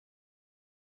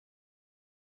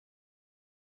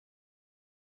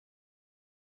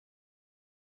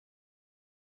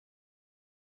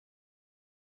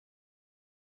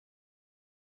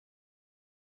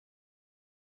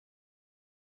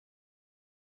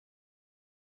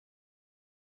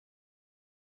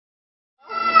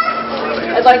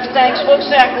I'd like to thank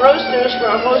Smokestack Roasters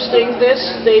for hosting this.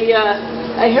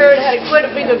 I heard had quite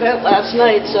a big event last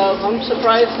night, so I'm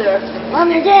surprised they're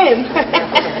on their game.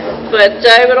 But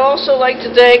I would also like to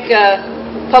thank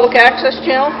Public Access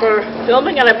Channel for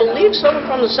filming, and I believe someone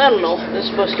from the Sentinel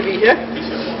is supposed to be here.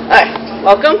 Hi,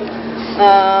 welcome.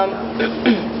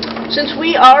 Since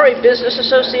we are a business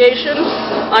association,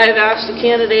 I have asked the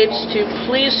candidates to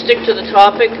please stick to the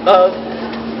topic of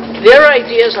their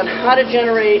ideas on how to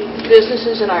generate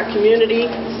businesses in our community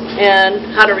and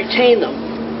how to retain them.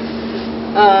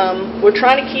 We're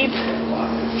trying to keep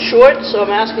short, so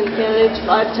I'm asking the candidates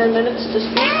 5-10 minutes to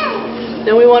speak.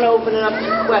 Then we want to open it up to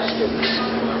questions.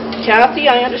 Kathy,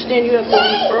 I understand you have to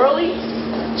leave early,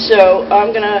 so I'm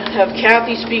going to have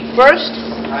Kathy speak first,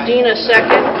 Dina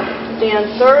second,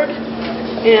 Dan third,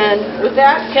 and with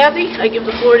that, Kathy, I give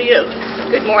the floor to you.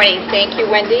 Good morning. Thank you,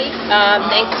 Wendy.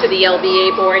 Thanks to the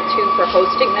LBA board, too, for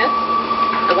hosting this.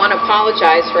 I want to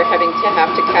apologize for having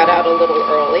to cut out a little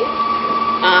early.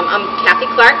 I'm Kathy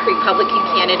Clark, Republican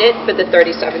candidate for the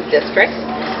 37th District.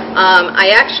 I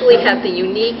actually have the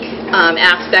unique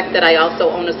aspect that I also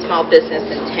own a small business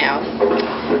in town.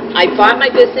 I bought my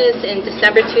business in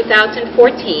December 2014.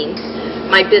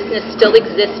 My business still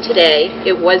exists today.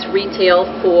 It was retail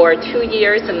for 2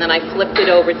 years, and then I flipped it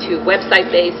over to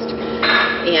website-based,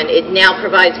 and it now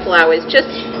provides flowers just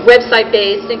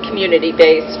website-based and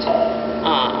community-based.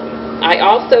 I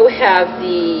also have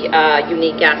the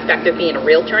unique aspect of being a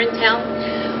realtor in town.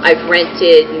 I've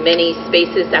rented many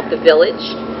spaces at the Village.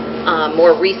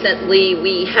 More recently,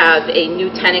 we have a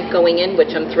new tenant going in,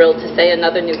 which I'm thrilled to say,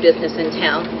 another new business in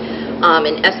town,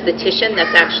 an esthetician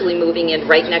that's actually moving in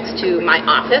right next to my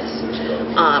office.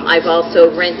 I've also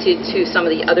rented to some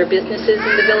of the other businesses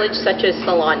in the Village, such as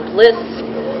Salon Bliss,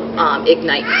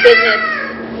 Ignite Fitness,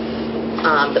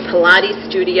 the Pilates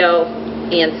Studio,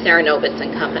 and Serenovitz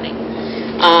and Company.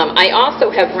 I also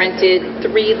have rented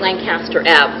 3 Lancaster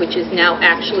Ave, which is now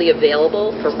actually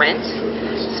available for rent.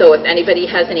 So if anybody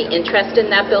has any interest in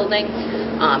that building,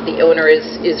 the owner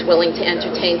is willing to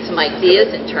entertain some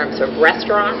ideas in terms of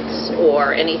restaurants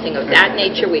or anything of that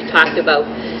nature. We've talked about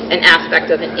an aspect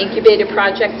of an incubator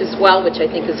project as well, which I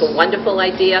think is a wonderful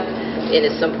idea and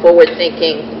is some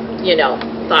forward-thinking,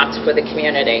 thoughts for the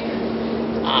community.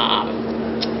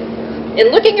 In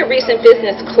looking at recent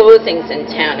business closings in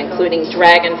town, including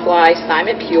Dragonfly,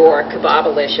 Simon Pure,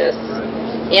 Kebabalicious,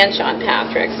 and Sean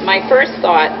Patrick's, my first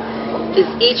thought is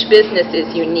each business is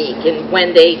unique in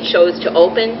when they chose to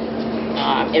open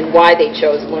and why they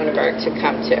chose Lunenburg to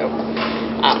come to.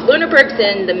 Lunenburg's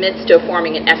in the midst of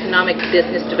forming an economic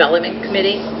business development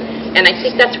committee, and I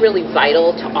think that's really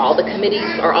vital to all the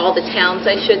committees, or all the towns,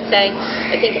 I should say.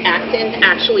 I think Acton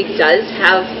actually does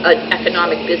have an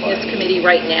economic business committee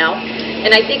right now,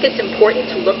 and I think it's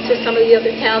important to look to some of the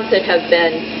other towns that have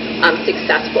been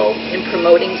successful in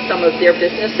promoting some of their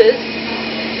businesses.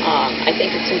 I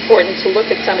think it's important to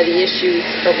look at some of the issues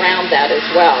around that as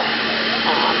well.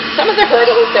 Some of the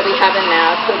hurdles that we have in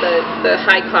Mass are the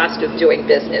high cost of doing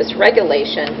business,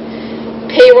 regulation,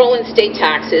 payroll and state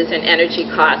taxes, and energy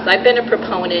costs. I've been a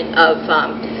proponent of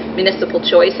municipal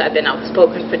choice. I've been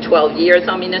outspoken for 12 years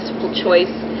on municipal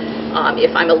choice.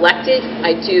 If I'm elected,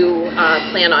 I do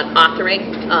plan on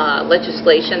authoring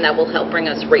legislation that will help bring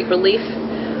us rate relief.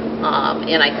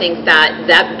 And I think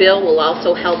that bill will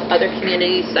also help other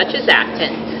communities such as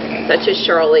Acton, such as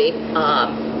Shirley,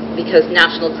 because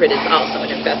National Grid is also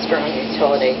an investor-owned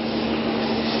utility.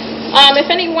 If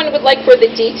anyone would like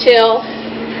further detail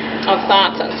of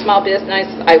thoughts on small business,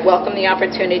 I welcome the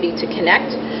opportunity to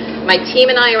connect. My team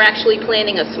and I are actually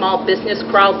planning a small business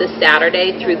crawl this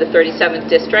Saturday through the 37th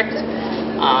District.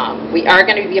 We are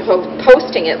going to be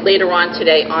posting it later on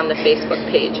today on the Facebook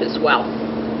page as well.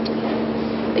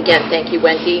 Again, thank you,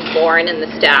 Wendy, Lauren, and the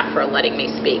staff for letting me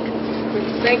speak.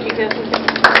 Thank you, Kathy.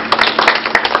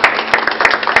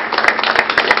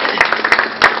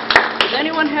 Does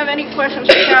anyone have any questions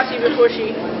for Kathy before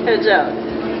she heads out?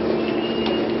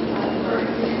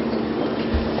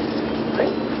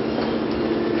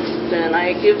 Then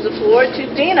I give the floor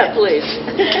to Dina, please.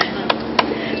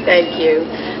 Thank you.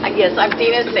 Yes, I'm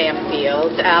Dina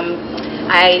Samfield.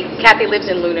 Kathy lives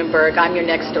in Lunenburg. I'm your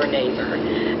next door neighbor.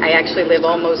 I actually live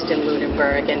almost in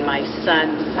Lunenburg, and my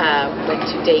son went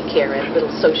to daycare at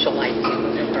Little Socialites in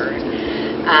Lunenburg.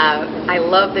 I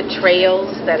love the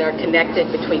trails that are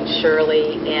connected between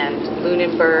Shirley and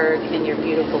Lunenburg, and your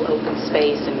beautiful open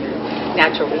space and your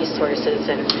natural resources.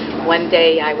 And one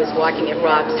day I was walking at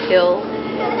Rob's Hill,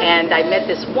 and I met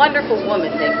this wonderful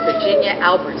woman named Virginia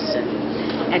Albertson,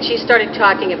 and she started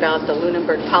talking about the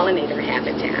Lunenburg pollinator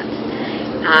habitat.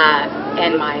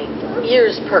 And my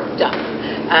ears perked up,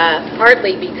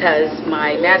 partly because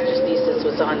my master's thesis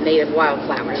was on native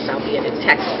wildflowers, albeit in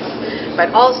Texas, but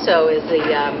also as the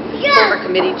former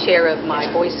committee chair of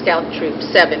my Boy Scout Troop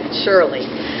 7 at Shirley,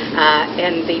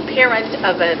 and the parent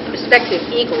of a prospective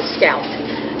Eagle Scout,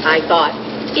 I thought,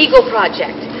 Eagle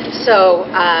Project. So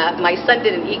my son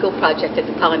did an Eagle Project at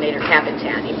the pollinator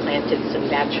habitat. He planted some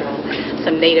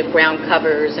native ground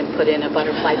covers and put in a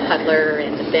butterfly puddler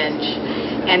and a bench.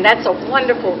 And that's a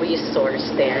wonderful resource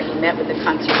there. He met with the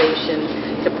Conservation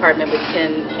Department with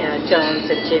Ken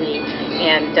Jones and Ginny.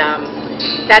 And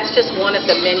that's just one of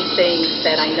the many things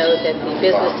that I know that the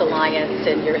Business Alliance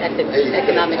and your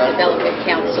Economic Development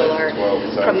Council are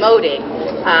promoting.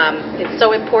 It's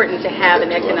so important to have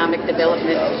an Economic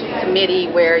Development Committee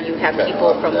where you have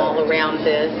people from all around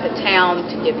the town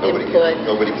to give input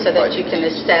so that you can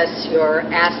assess your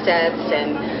assets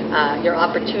and your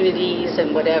opportunities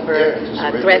and whatever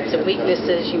threats and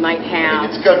weaknesses you might have.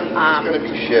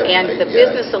 And the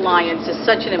Business Alliance is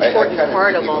such an important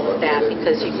part of all of that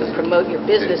because you can promote your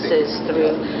businesses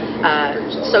through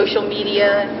social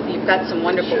media. You've got some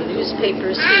wonderful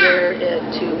newspapers here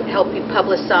to help you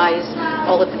publicize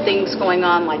all of the things going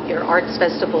on, like your arts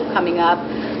festival coming up.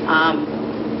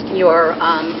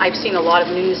 I've seen a lot of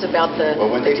news about the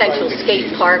potential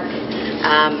skate park.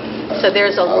 So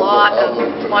there's a lot of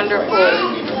wonderful,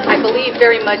 I believe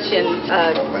very much in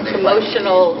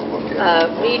promotional,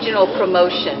 regional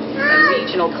promotion and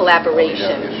regional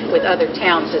collaboration with other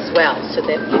towns as well, so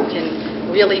that you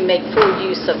can really make full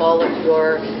use of all of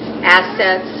your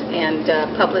assets and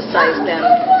publicize them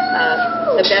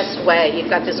the best way. You've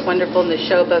got this wonderful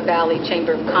Neshoba Valley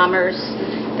Chamber of Commerce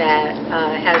that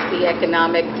has the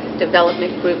economic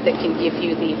development group that can give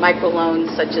you the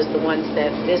microloans such as the ones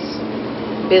that this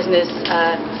business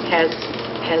has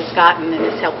gotten and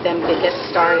has helped them to get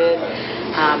started.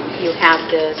 You have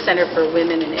the Center for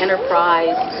Women in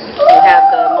Enterprise. You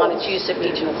have the Montezuma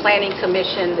Regional Planning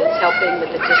Commission that's helping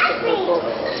with the district local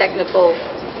technical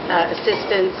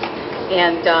assistance.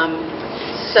 And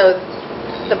so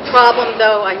the problem,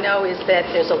 though, I know, is that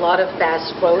there's a lot of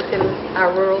fast growth in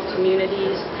our rural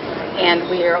communities, and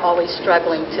we are always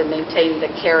struggling to maintain the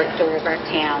character of our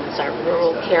towns, our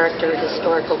rural character,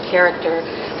 historical character,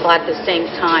 while at the same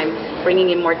time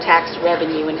bringing in more tax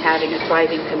revenue and having a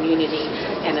thriving community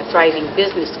and a thriving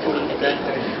business community.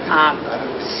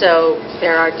 So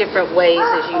there are different ways,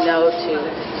 as you know, to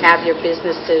have your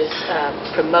businesses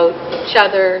promote each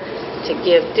other, to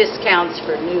give discounts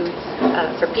for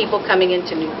people coming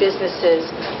into new businesses,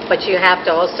 but you have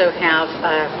to also have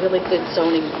really good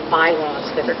zoning bylaws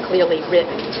that are clearly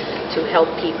written to help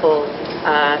people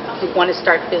who want to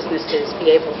start businesses be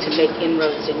able to make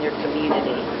inroads in your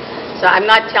community. So I'm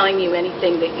not telling you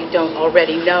anything that you don't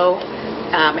already know.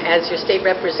 As your state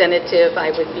representative, I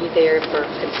would be there for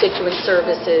constituent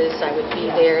services. I would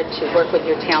be there to work with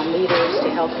your town leaders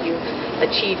to help you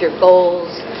achieve your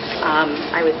goals.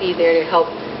 I would be there to help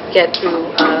get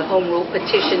through home rule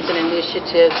petitions and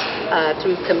initiatives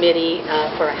through committee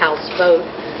for a House vote.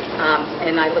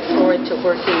 And I look forward to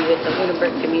working with the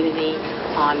Lunenburg community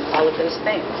on all of those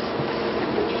things.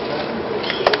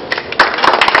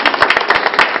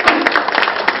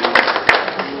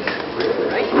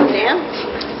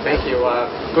 Thank you.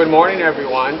 Good morning,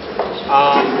 everyone.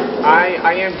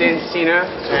 I am Dan Cena,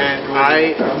 and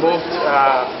I moved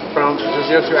from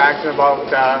Brazil to Acton about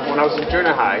when I was in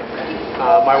junior high.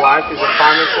 My wife is a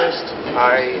pharmacist.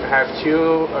 I have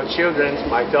two children.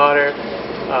 My daughter,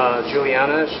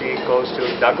 Juliana, she goes to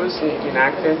Douglas in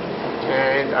Acton,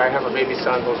 and I have a baby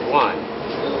son who's 1.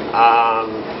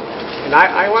 And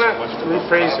I want to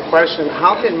rephrase the question,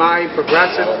 how can my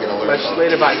progressive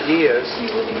legislative ideas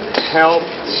help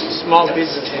small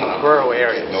business in rural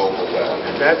areas?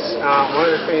 And that's one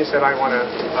of the things that I want to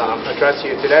address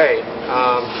here today.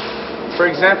 For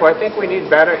example, I think we need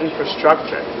better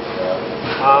infrastructure.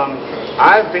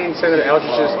 I've been Senator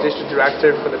Eldridge's district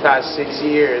director for the past 6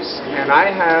 years, and I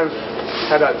have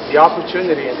had the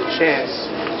opportunity and the chance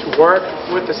to work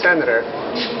with the senator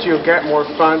to get more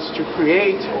funds to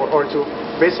create or to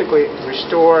basically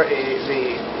restore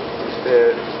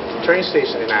the train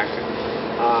station in Acton.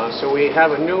 So we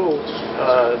have a new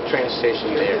train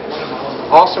station there.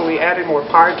 Also, we added more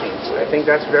parking. I think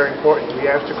that's very important. We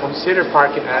have to consider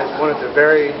parking as one of the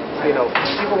very,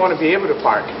 people want to be able to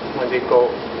park when they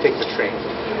go take the train.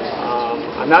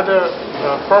 Another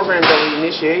program that we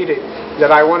initiated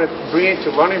that I want to bring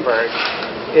into Lunenburg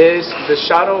is the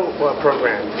shuttle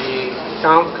program, the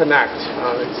Town Connect.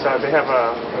 They have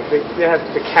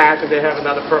the CAT, and they have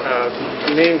another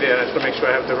name there. I just want to make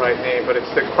sure I have the right name, but it's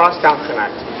the Crosstown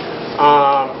Connect.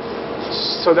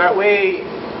 So that way,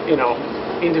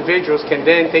 individuals can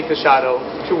then take the shuttle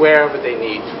to wherever they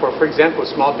need. For example,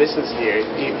 small business here,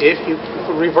 if you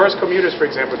reverse commuters, for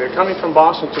example, they're coming from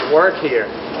Boston to work here.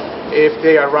 If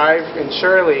they arrive in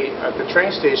Shirley at the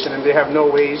train station and they have no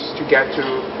ways to get to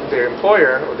their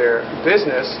employer or their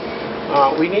business,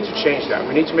 we need to change that.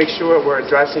 We need to make sure we're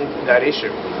addressing that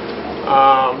issue.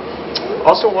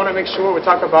 Also want to make sure we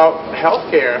talk about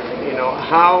healthcare,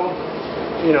 how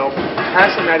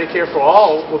passing Medicare for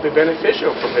all will be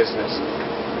beneficial for business.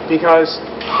 Because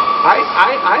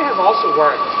I have also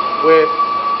worked with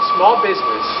small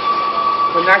business,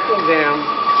 connecting them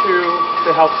to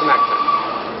the Health Connector.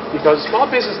 Because small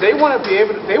business, they want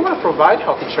to provide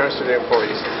health insurance to their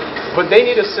employees, but they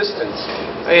need assistance.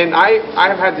 And I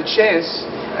have had the chance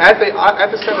at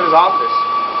the senator's office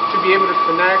to be able to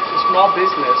connect a small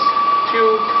business to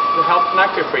the Health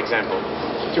Connector, for example,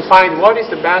 to find what is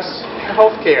the best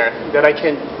health care that I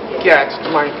can get to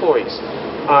my employees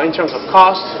in terms of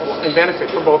cost and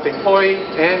benefit for both the employee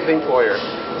and the employer.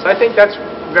 So I think that's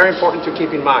very important to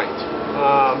keep in mind.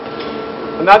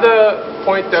 Another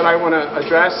point that I want to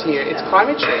address here is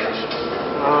climate change.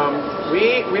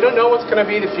 We don't know what's going to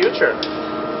be the future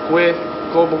with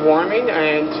global warming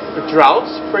and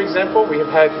droughts, for example. We have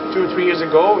had 2 or 3 years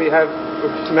ago, we have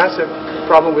a massive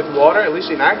problem with water, at least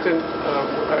in Acton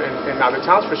and other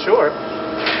towns for sure.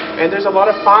 And there's a lot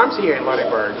of farms here in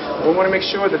Lunenburg. We want to make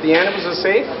sure that the animals are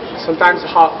safe. Sometimes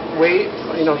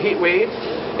heat wave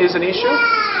is an issue.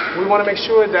 We want to make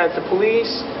sure that the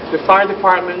police, the fire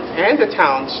department, and the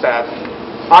town staff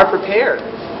are prepared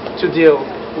to deal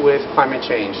with climate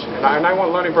change. And I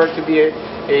want Lunenburg to be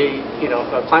a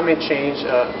climate change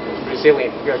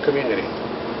resilient community.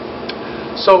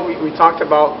 So we talked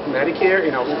about Medicare,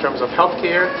 in terms of health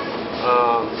care.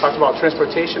 Talked about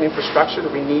transportation infrastructure,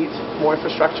 that we need more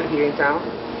infrastructure here in town.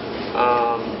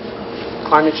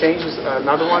 Climate change is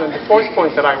another one. And the fourth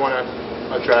point that I want to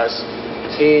address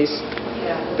is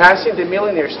passing the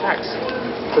millionaire's tax.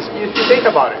 Because if you think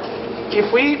about it,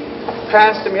 if we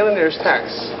pass the millionaire's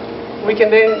tax, we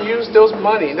can then use that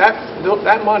money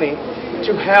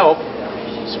to help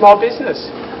small business.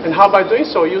 And how by doing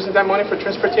so, using that money for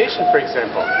transportation, for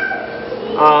example.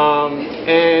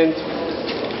 And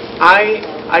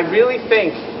I really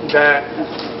think that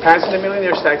passing the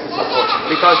millionaire's tax is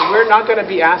important, because we're not going to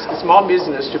be asking small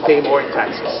business to pay more in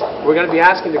taxes. We're going to be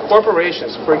asking the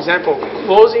corporations, for example,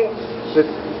 closing the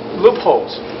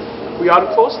loopholes. We ought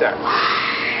to close that.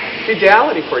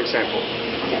 Fidelity, for example.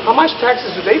 How much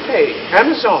taxes do they pay?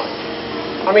 Amazon.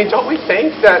 I mean, don't we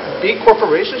think that big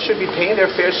corporations should be paying their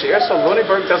fair share so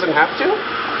Lunenburg doesn't have to?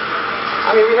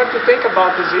 I mean, we have to think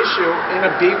about this issue in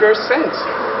a bigger sense.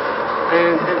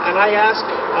 And I ask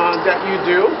that you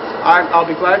do. I'll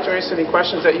be glad to answer any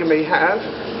questions that you may have.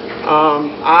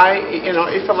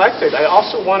 If elected, I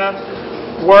also want to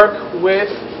work with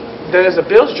there's a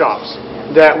bills jobs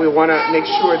that we want to make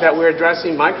sure that we're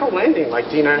addressing micro-lending, like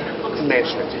Dina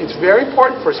mentioned. It's very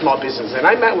important for small business. And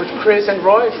I met with Chris and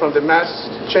Roy from the Mass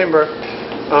Chamber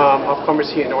of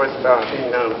Commerce here in North,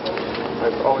 I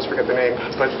always forget the name,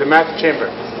 but the Mass Chamber.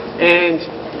 And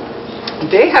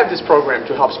they have this program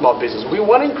to help small business. We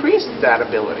want to increase that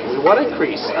ability. We want to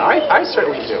increase. I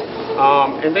certainly do.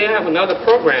 And they have another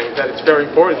program that it's very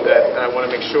important that I want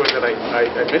to make sure that I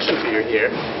mention to you here.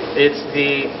 It's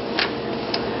the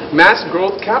Mass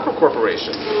Growth Capital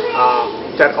Corporation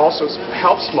that also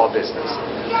helps small business.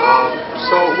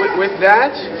 So with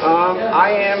that,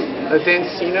 I am Dan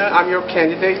Cena. I'm your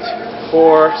candidate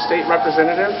for state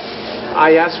representative.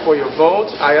 I ask for your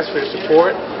vote. I ask for your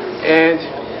support. And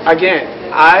again,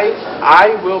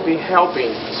 I will be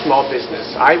helping small business.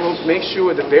 I will make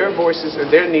sure that their voices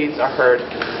and their needs are heard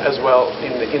as well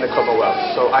in the Commonwealth.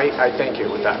 So I thank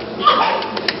you with that.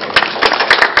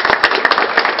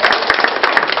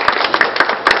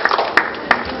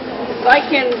 If I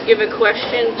can give a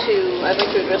question I'd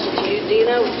like to address it to you,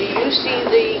 Dina. Do you see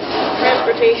the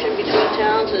transportation between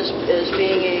towns as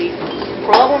being a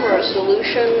problem or a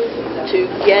solution to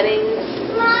getting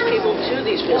people to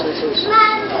these businesses in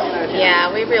our town?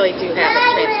 Yeah, we really do have a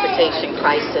transportation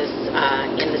crisis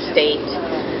in the state.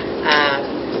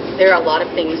 There are a lot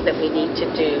of things that we need to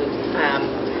do.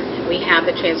 We have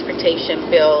the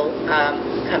transportation bill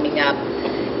coming up,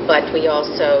 but we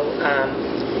also,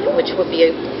 which will be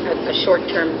a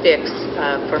short-term fix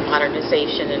for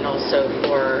modernization and also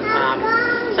for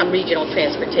some regional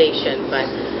transportation. But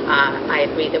I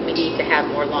agree that we need to have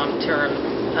more long-term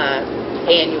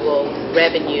annual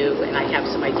revenue, and I have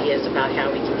some ideas about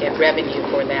how we can get revenue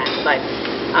for that. But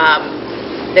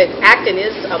the Acton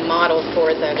is a model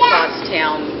for the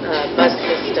crosstown bus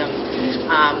system,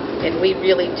 and we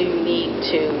really do need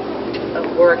to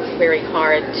worked very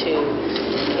hard to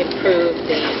improve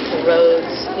the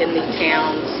roads in the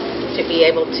towns, to be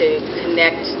able to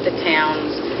connect the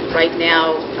towns. Right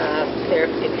now,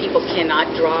 if people cannot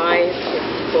drive, if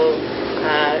people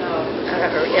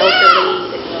are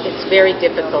elderly, it's very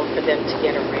difficult for them to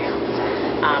get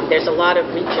around. There's a lot of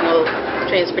regional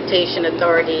transportation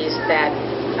authorities that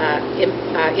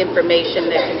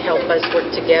information that can help us work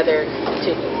together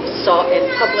to solve in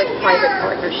public-private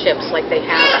partnerships like they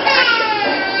have in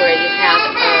Acton, where you have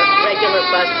a regular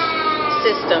bus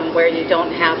system where you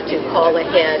don't have to call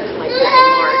ahead like with the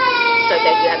MART, so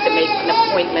that you have to make an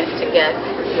appointment to get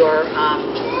your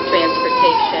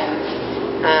transportation.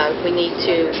 We need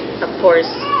to, of course,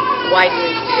 widen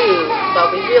Route 2,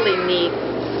 but we really need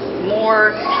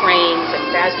more trains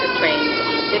and faster trains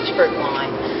on the Fitchburg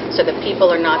line so that people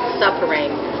are not suffering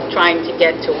trying to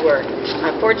get to work.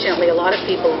 Unfortunately, a lot of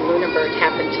people in Lunenburg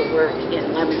happen to work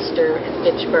in Leominster and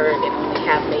Fitchburg and only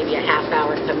have maybe a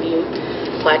half-hour commute.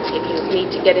 But if you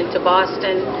need to get into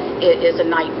Boston, it is a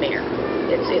nightmare.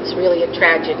 It's really a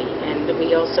tragedy, and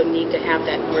we also need to have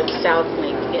that north-south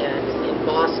link in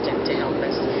Boston to help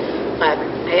us. But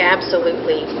I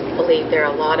absolutely believe there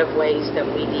are a lot of ways that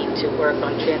we need to work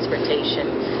on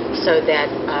transportation so that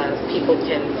people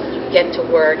can get to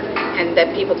work and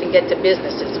that people can get to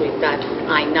businesses. We've got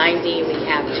I-90, we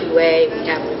have 2A, we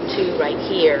have Route 2 right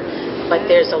here, but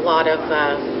there's a lot of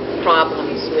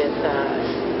problems with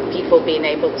people being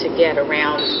able to get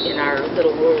around in our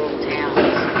little rural towns.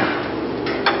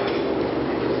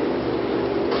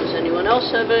 Does anyone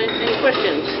else have any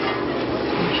questions?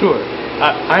 Sure.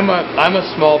 I'm a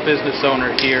small business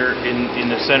owner here in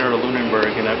the center of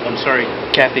Lunenburg, and I'm sorry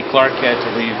Kathy Clark had to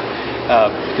leave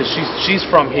because she's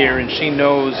from here and she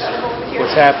knows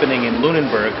what's happening in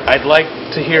Lunenburg. I'd like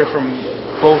to hear from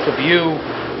both of you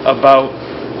about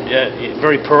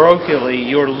very parochially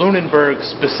your Lunenburg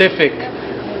specific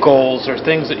goals or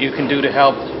things that you can do to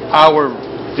help our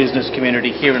business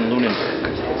community here in Lunenburg.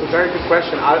 It's a very good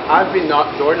question. I've been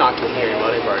door knocking here in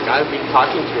Lunenburg. I've been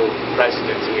talking to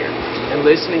residents here and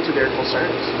listening to their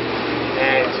concerns.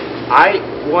 And I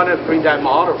want to bring that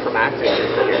model from Acton here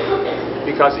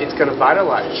because it's going to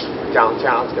vitalize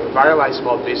downtown, it's going to vitalize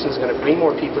small business, it's going to bring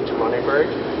more people to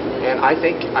Lunenburg. And I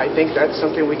think that's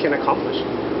something we can accomplish.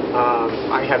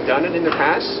 I have done it in the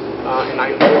past, and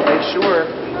I will make sure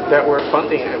that we're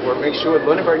funding it. We'll make sure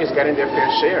Lunenburg is getting their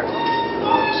fair share.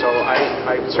 So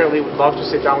I certainly would love to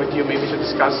sit down with you maybe to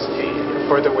discuss the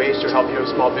further ways to help your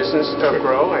small business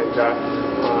grow, and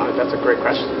that's a great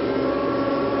question.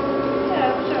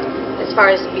 As far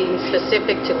as being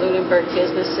specific to Lunenburg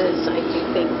businesses, I do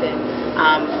think that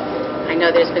I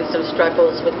know there's been some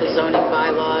struggles with the zoning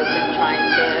bylaws and trying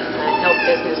to help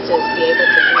businesses be able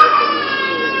to do what they need to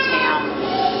do in town.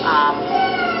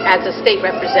 As a state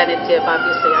representative,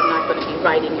 obviously I'm not going to be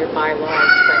writing your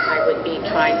bylaws, but I would be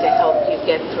trying to help you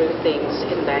get through things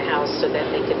in the House so that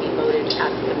they can be voted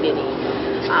out of committee.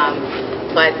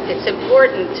 But it's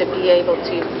important to be able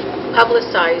to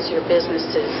publicize your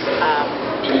businesses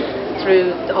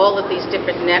through all of these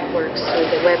different networks, through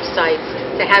the websites,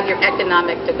 to have your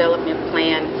economic development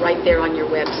plan right there on your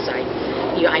website.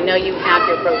 I know you have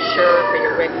your brochure for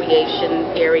your recreation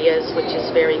areas, which is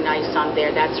very nice on there.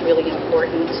 That's really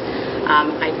important.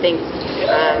 I think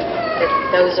that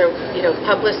those are,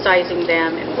 publicizing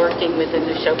them and working with the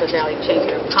Neshoba Valley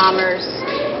Chamber of Commerce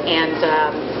and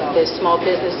the Small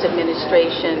Business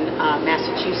Administration,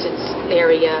 Massachusetts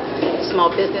area, Small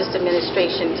Business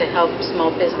Administration to help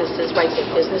small businesses write their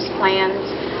business plans.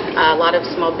 A lot of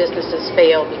small businesses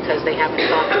fail because they haven't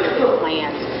thought through their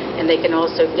plans. And they can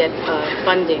also get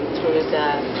funding through the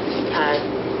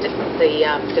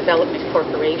Development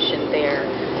Corporation there.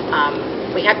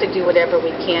 We have to do whatever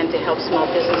we can to help small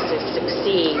businesses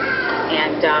succeed,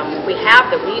 and we have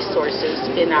the resources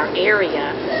in our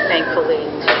area, thankfully,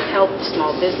 to help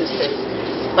small businesses.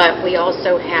 But we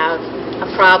also have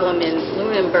a problem in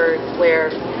Lunenburg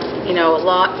where,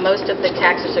 most of the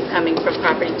taxes are coming from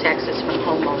property taxes from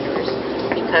homeowners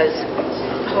because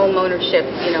home ownership,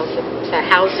 the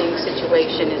housing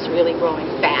situation is really growing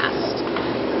fast.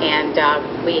 And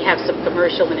we have some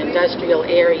commercial and industrial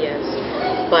areas,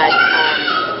 but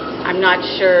I'm not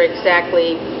sure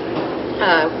exactly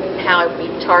how we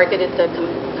targeted the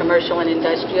commercial and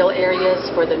industrial areas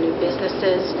for the new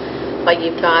businesses. But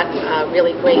you've got a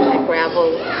really great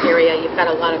gravel area. You've got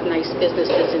a lot of nice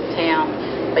businesses in town,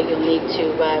 but you'll need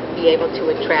to be able to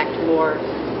attract more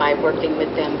by working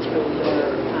with them through your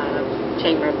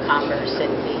Chamber of Commerce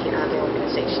and the other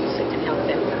organizations that can help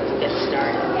them get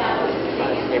started.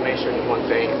 may mention one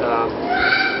thing.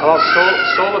 About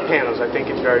solar panels, I think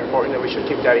it's very important that we should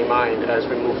keep that in mind as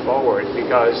we move forward,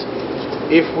 because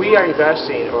if we are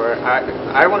investing, or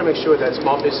I want to make sure that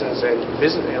small business and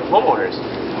homeowners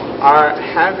are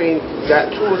having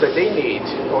that tool that they need,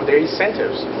 or their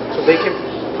incentives, so they can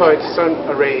put sun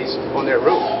arrays on their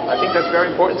roof. I think that's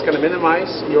very important. It's going to minimize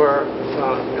your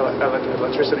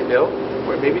electricity bill,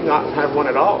 or maybe not have one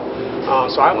at all.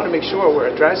 So I want to make sure we're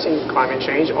addressing climate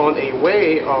change on a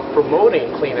way of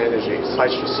promoting clean energy,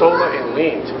 such as solar and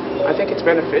wind. I think it's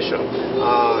beneficial,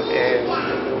 and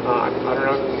I don't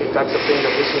know if that's something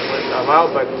that this would allow,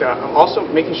 but also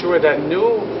making sure that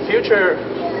new future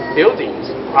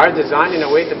buildings are designed in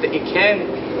a way that it can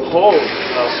hold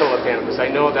solar panels, because I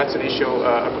know that's an issue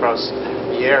across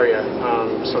the area.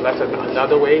 So that's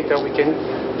another way that we can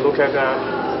look at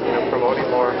promoting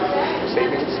more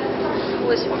savings.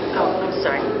 I'm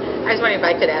sorry. I was wondering if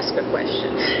I could ask a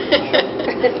question.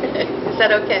 Is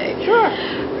that okay? Sure.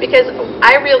 Because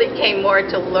I really came more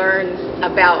to learn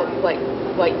about what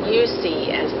you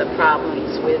see as the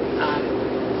problems with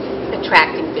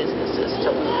attracting businesses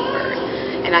to Lunenburg.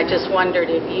 And I just wondered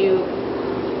if you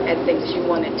had things you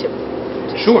wanted to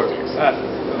Sure.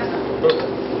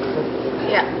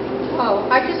 Yeah. Oh,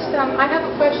 I have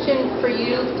a question for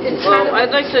you. It's Well, I'd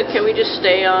like to, can we just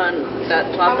stay on that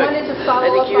I topic? wanted to follow I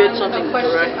think up you had on something a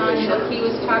question direct. on what he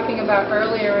was talking about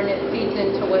earlier, and it feeds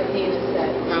into what Dina said.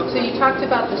 So you talked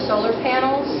about the solar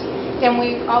panels, and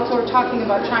we also were talking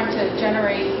about trying to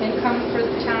generate income for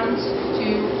the towns to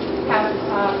have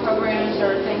programs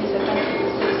or things that benefit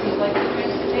the citizens, like the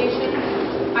transportation.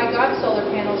 I got solar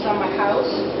panels on my house.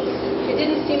 It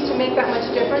didn't seem to make that much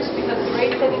difference because the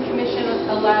rate setting commission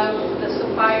allowed the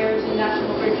suppliers and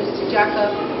national bridges to jack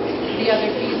up the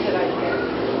other fees that I pay.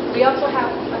 We also have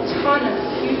a ton of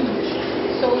huge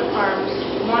solar farms,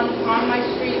 one on my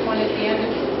street, one at the end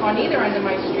on either end of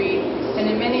my street, and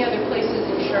in many other places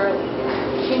in Charlotte.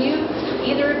 Can you,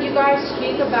 either of you guys,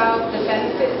 speak about the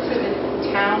benefit to the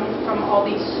town from all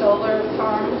these solar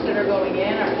farms that are going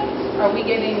in? Are we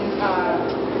getting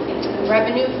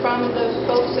revenue from those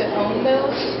folks that own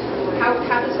those? How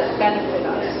does that benefit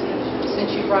us,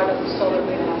 since you brought up the solar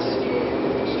panels?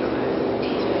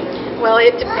 Well,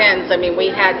 it depends. I mean, we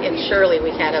had in Shirley,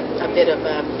 we had a bit of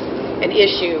an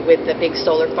issue with the big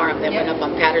solar farm that went up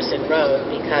on Patterson Road,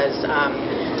 because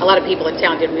a lot of people in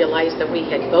town didn't realize that we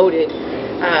had voted,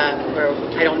 or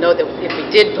I don't know that if we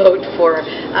did vote for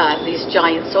these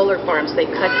giant solar farms. They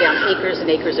cut down acres and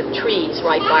acres of trees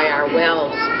right by our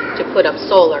wells to put up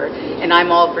solar, and I'm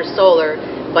all for solar,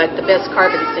 but the best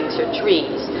carbon sinks are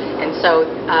trees. And so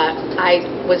I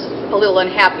was a little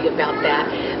unhappy about that.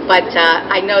 But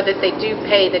I know that they do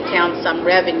pay the town some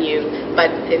revenue, but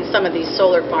in some of these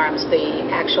solar farms, the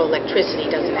actual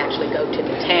electricity doesn't actually go to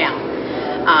the town.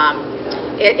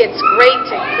 It's great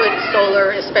to put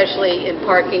solar, especially in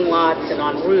parking lots and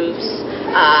on roofs,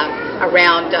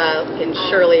 around in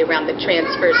Shirley, around the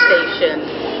transfer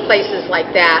station, places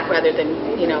like that, rather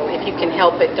than, if you can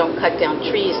help it, don't cut down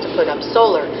trees to put up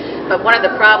solar. But one of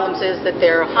the problems is that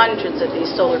there are hundreds of these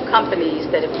solar companies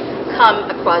that have come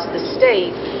across the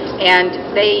state, and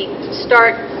they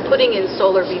start putting in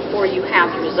solar before you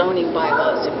have your zoning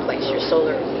bylaws in place, your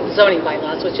solar zoning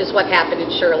bylaws, which is what happened in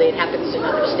Shirley. It happens in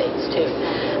other states too.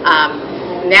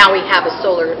 Now we have a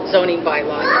solar zoning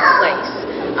bylaw in place.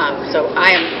 So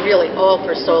I am really all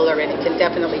for solar, and it can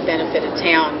definitely benefit a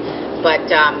town. But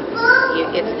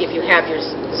if you have your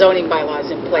zoning bylaws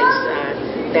in place,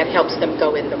 that helps them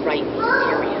go in the right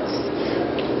areas.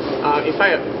 If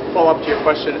I follow up to your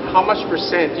question, how much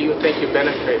percent do you think you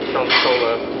benefit from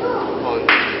solar on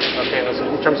panels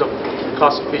in terms of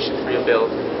cost efficient for your bill?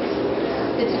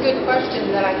 It's a good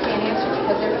question that I can't answer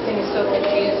because everything is so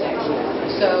confusing.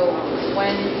 So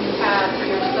when you have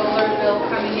your solar bill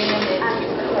coming in,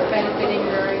 it's benefiting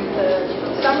during the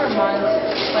summer months,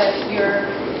 but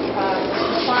your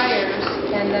suppliers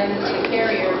and then the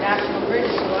carrier, National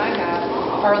Bridges, who I have,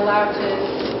 are allowed to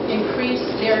increase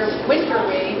their winter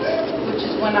rates, which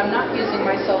is when I'm not using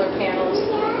my solar panels.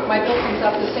 My bill comes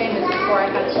up the same as before I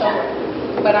had solar,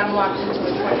 but I'm locked into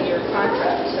a 20-year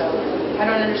contract. So I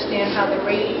don't understand how the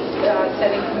rate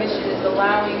setting commission is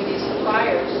allowing these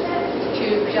suppliers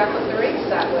to jack up the rates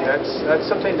that way. That's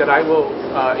something that I will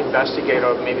investigate,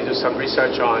 or maybe do some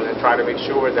research on, and try to make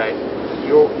sure that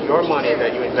your money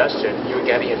that you invested, you're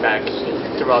getting it back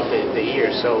throughout the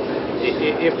year. So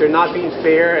if they're not being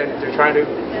fair and they're trying to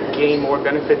gain more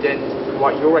benefit than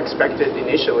what you were expected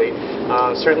initially.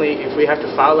 Certainly, if we have to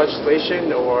file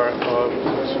legislation or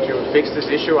to fix this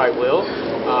issue, I will.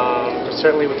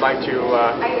 Certainly would like to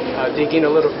dig in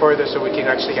a little further so we can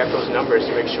actually get those numbers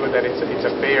to make sure that it's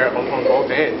a fair on both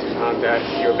ends, that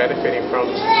you're benefiting from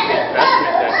the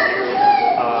investment that you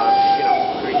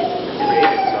created.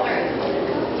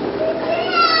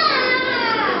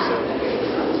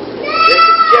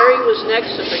 Jerry was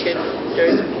next, if I could.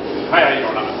 Jerry. Hi, how you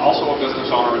doing? I'm also a business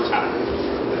owner in town.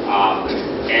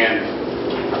 And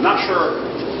I'm not sure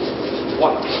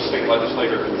what the state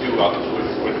legislator can do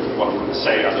with what I'm going to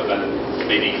say other than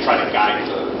maybe try to guide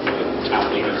the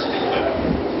town leaders a little bit.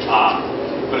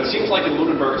 But it seems like in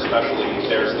Lunenburg especially,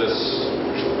 there's this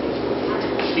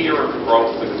fear of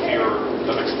growth and fear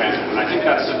of expansion. And I think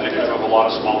that's indicative of a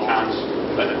lot of small towns,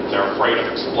 that they're afraid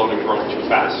of exploding growth too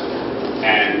fast.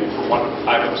 And what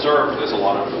I've observed is a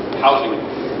lot of housing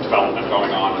development going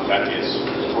on that is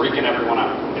freaking everyone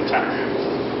out in town.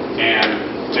 And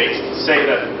they say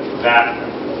that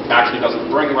actually doesn't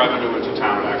bring revenue into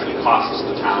town, it actually costs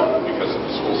the town because of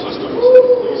the school systems, the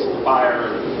police, the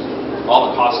fire,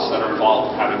 all the costs that are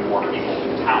involved with having more people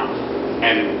in town.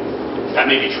 And that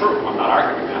may be true, I'm not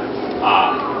arguing that.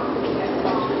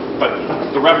 But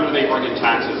the revenue they bring in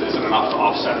taxes isn't enough to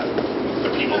offset the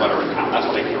people that are in town. That's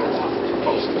what I hear a lot.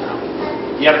 Folks in town.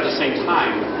 Yet at the same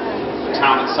time, the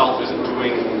town itself isn't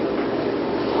doing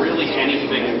really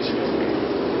anything to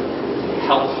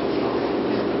help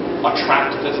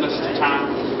attract business to town,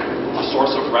 a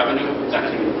source of revenue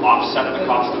that can offset the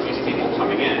cost of these people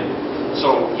coming in.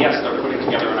 So yes, they're putting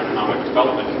together an economic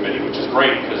development committee, which is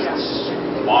great because it's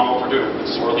long overdue.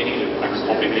 It's sorely needed. I'm just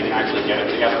hoping they can actually get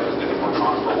it together because they've been working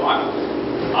on it for a while.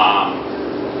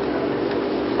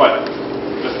 But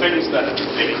the things that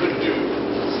they could do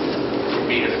would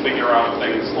be to figure out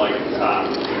things like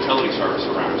utility service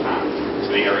around town to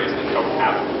the areas that don't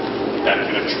have it, that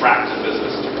can attract the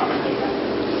business to come in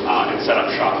and set up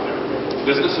shop there.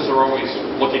 Businesses are always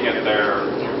looking at their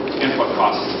input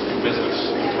costs in business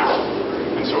in town.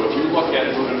 And so if you look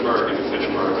at Lunenburg and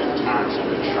Fitchburg and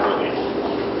Townsend and Shirley,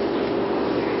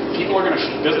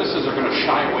 businesses are going to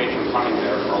shy away from coming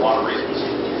there for a lot of reasons.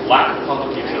 Lack of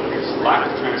public utilities, lack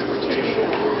of transportation,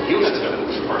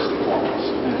 utilities first and foremost.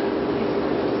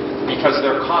 Because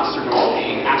their costs are going to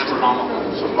be astronomical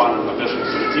to run a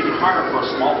business. And it's even harder for a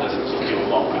small business to deal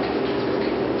with all that.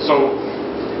 So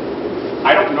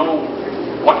I don't know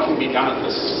what can be done at the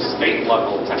state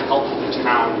level to help the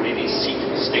town maybe seek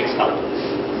the state's help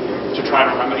to try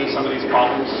to remedy some of these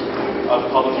problems of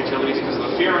public utilities, because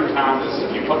the fear in town is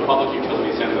if you put public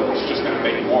utilities in, it's just going to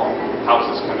make more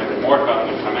houses come in, more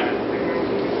development come in.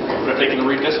 But if they can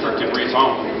redistrict and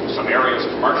rezone some areas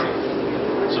commercial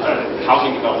so that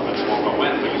housing developments won't go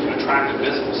in, but you can attract a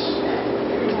business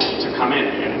to come in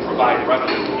and provide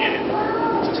revenue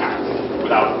into town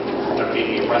without there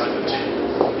being a resident.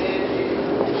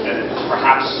 And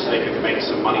perhaps they could make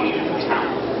some money in the town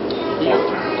for the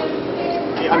town.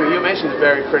 I mean, you mentioned a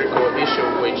very critical issue,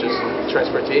 which is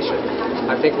transportation.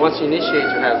 I think once you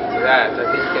initiate to have that, I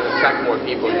think you can attract more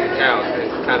people in your town and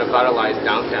kind of vitalize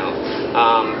downtown.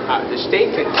 The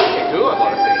state can do a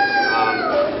lot of things.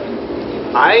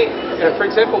 For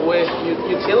example, with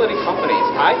utility companies,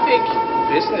 I think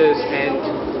business and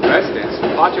residents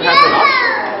ought to have an option.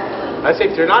 I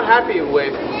say if they're not happy with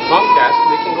Comcast,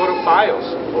 they can go to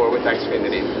Fios or with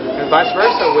Xfinity, and vice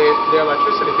versa with their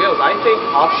electricity bills. I think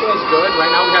option is good.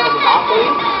 Right now we have a monopoly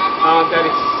that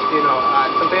it's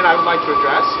something I would like to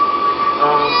address.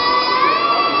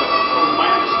 My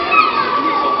understanding is that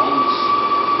Unitil owns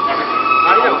everything.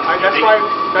 I know. That's why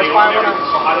I want to.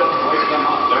 So how do you break them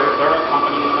up? They're a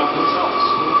company in and of themselves.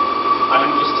 How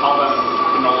do you just tell them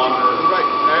to no longer? Right.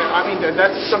 I mean,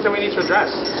 that's something we need to address.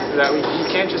 That you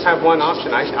can't just have one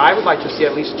option. I would like to see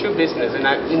at least two businesses, and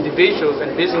that individuals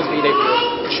and business being able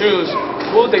to choose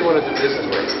who they want to do business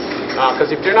with.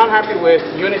 Because if they're not happy with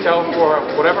Unitil for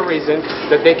whatever reason,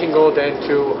 that they can go then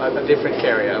to a different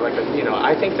carrier.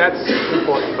 I think that's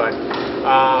important, but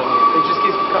it just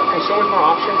gives consumers more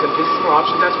options and business more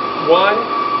options. That's one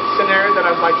scenario that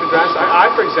I'd like to address.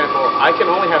 For example, I can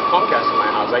only have Comcast in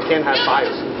my house. I can't have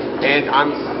Fios, and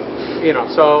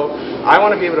so I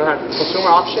want to be able to have consumer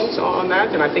options on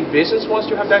that, and I think business wants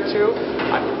to have that too.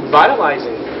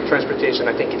 Vitalizing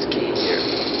transportation, I think, is key here.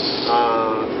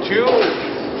 To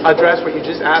address what you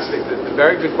just asked, it's a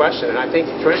very good question, and I think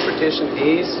transportation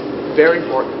is very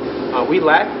important. We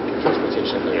lack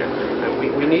transportation here, and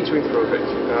we need to improve it.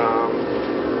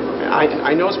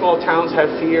 I know small towns have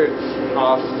fear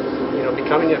of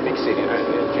becoming a big city in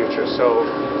the future, so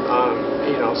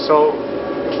so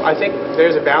I think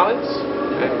there's a balance,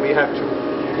 and we have to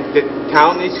the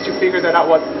town needs to figure that out,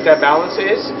 what that balance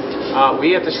is.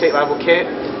 We at the state level can't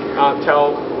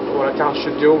tell what a town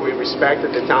should do. We respect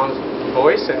the town's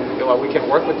voice, and we can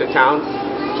work with the town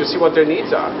to see what their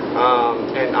needs are.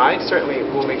 And I certainly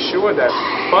will make sure that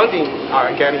funding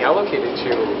are getting allocated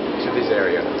to this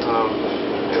area.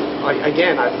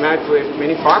 Again, I've met with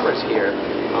many farmers here,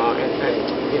 and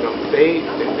you know, they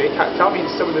tell me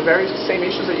some of the very same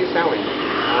issues that you're telling.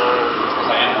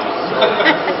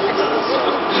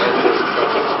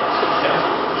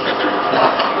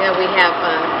 Yeah, we have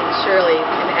in Shirley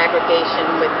an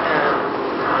aggregation with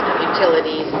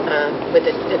utilities with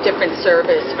a different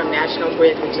service from National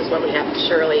Grid, which is what we have in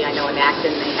Shirley. I know in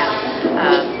Acton they have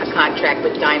a contract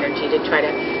with Dynergy to try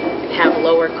to have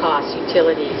lower cost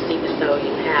utilities, even though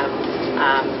you have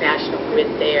National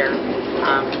Grid there.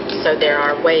 So there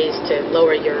are ways to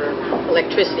lower your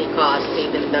electricity costs,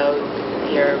 even though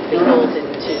you're beholden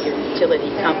to your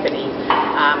utility company.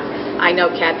 I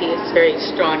know Kathy is very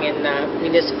strong in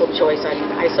municipal choice.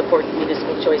 I support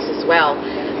municipal choice as well.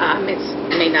 It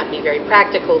may not be very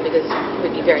practical because it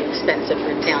would be very expensive for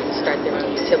a town to start their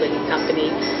own utility company,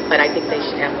 but I think they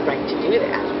should have the right to do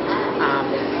that.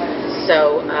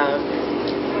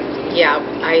 Yeah,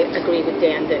 I agree with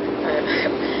Dan that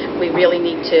we really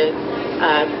need to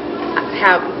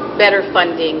have better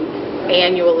funding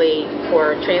annually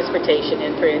for transportation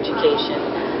and for education,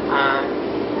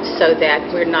 so that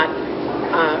we're not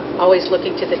always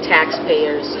looking to the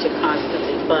taxpayers to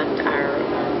constantly fund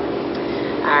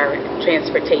our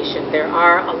transportation. There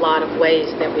are a lot of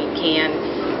ways that we can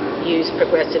use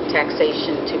progressive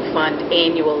taxation to fund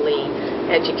annually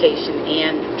education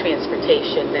and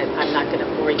transportation that I'm not going to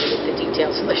bore you with the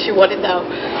details unless you want to know.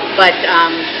 But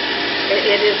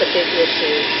it is a big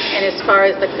issue. And as far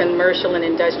as the commercial and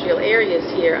industrial areas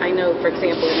here, I know, for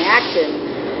example, in Acton,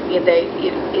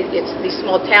 these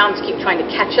small towns keep trying to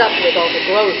catch up with all the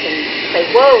growth and say,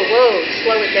 whoa,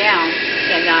 slow it down.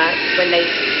 And when they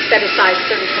set aside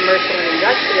certain commercial and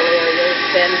industrial areas,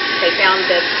 then they found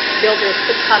that builders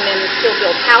could come in and still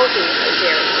build housing in those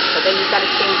areas. So then you've got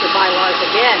to change your bylaws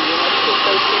again, to keep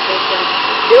those people from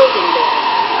building there.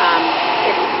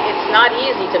 It's not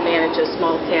easy to manage a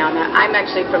small town. I'm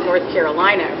actually from North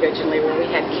Carolina originally, where we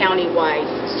had county-wide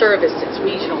services,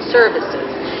 regional services.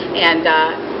 And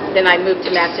then I moved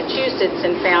to Massachusetts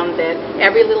and found that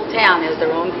every little town has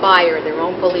their own fire, their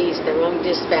own police, their own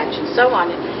dispatch, and so on.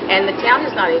 And the town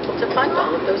is not able to fund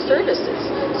all of those services.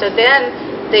 So then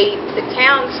the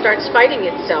town starts fighting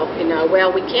itself,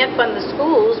 well, we can't fund the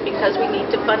schools because we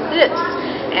need to fund this.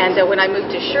 And when I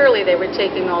moved to Shirley, they were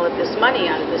taking all of this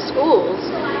money out of the schools.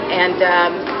 And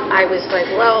I was like,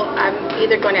 well, I'm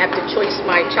either going to have to choice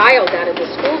my child out of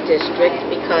the school district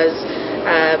because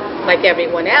like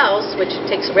everyone else, which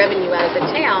takes revenue out of the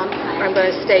town, or I'm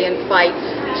going to stay and fight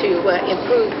to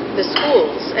improve the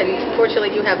schools. And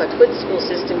fortunately, you have a good school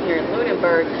system here in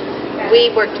Lunenburg.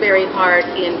 We worked very hard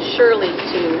in Shirley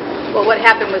well, what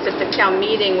happened was at the town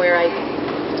meeting where I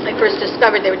first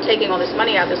discovered they were taking all this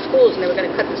money out of the schools and they were going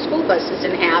to cut the school buses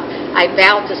in half, I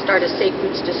vowed to start a Safe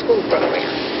Routes to School program.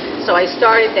 So I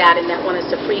started that, and that one is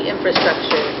a free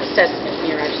infrastructure assessment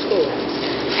near our schools.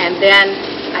 And then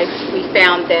we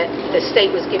found that the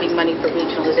state was giving money for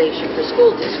regionalization for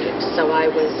school districts. So I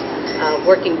was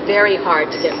working very hard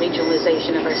to get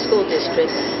regionalization of our school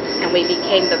districts, and we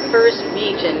became the first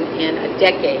region in a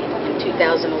decade in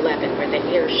 2011. We're the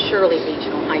Air Shirley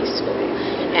Regional High School.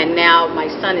 And now my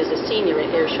son is a senior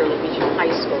at Air Shirley Regional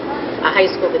High School, a high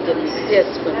school that didn't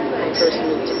exist when I first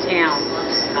moved to town.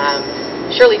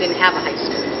 Shirley didn't have a high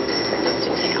school when I moved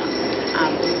to town.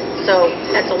 So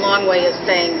that's a long way of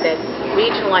saying that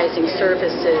regionalizing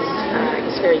services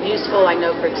is very useful. I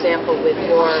know, for example, with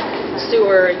your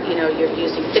sewer, you're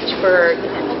using Fitchburg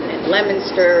and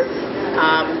Leominster.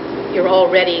 You're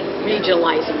already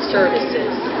regionalizing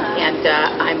services. And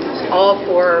I'm all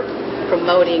for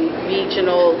promoting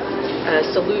regional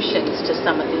solutions to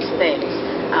some of these things.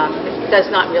 It does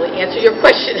not really answer your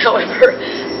question, however,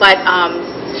 but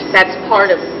that's part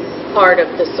of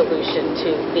the solution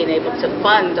to being able to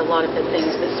fund a lot of the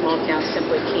things that small towns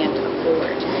simply can't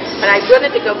afford. But I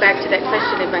wanted to go back to that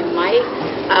question, if I might,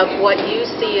 of what you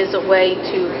see as a way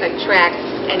to attract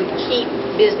and keep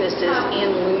businesses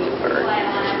in Lunenburg.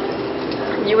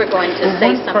 You were going to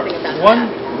say something about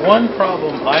that. One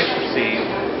problem I perceive,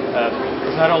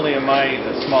 because not only am I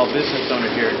a small business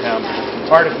owner here in town, but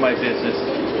part of my business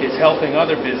is helping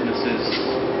other businesses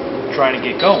try to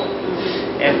get going.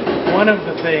 And one of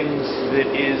the things that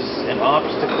is an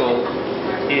obstacle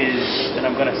is, and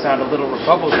I'm going to sound a little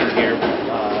Republican here,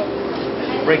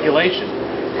 regulation.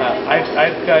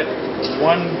 I've got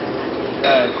one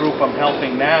group I'm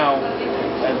helping now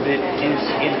that is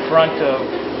in front of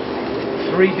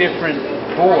 3 different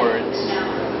boards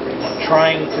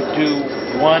trying to do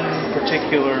one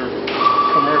particular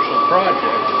commercial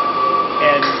project,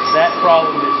 and that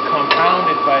problem is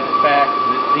compounded by the fact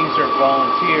that these are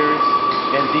volunteers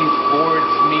and these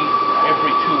boards meet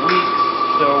every 2 weeks,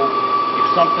 so if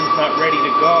something's not ready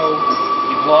to go,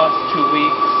 you've lost 2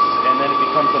 weeks, and then it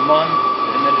becomes a month,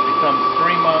 and then it becomes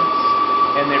 3 months,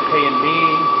 and they're paying me,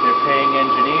 they're paying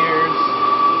engineers,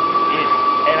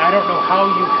 and I don't know how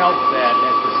you help that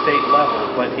at the state level,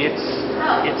 but it's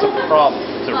a problem.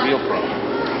 It's a real problem.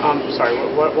 Sorry,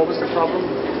 what was the problem?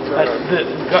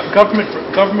 The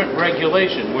government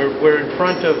regulation. We're in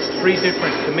front of 3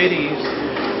 different committees: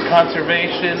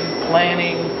 conservation,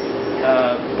 planning,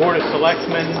 Board of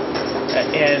Selectmen,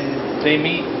 and they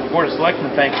meet. Board of Selectmen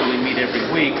thankfully meet every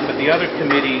week, but the other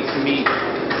committees meet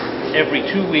every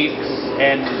 2 weeks,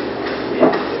 and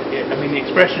I mean, the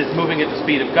expression is moving at the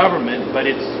speed of government, but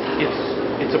it's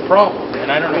a problem,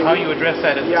 and I don't know how you address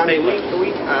that at the state level.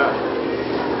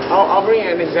 I'll bring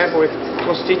an example with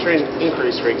constituent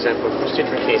inquiries, for example,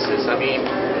 constituent cases. I mean,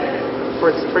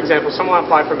 for example, someone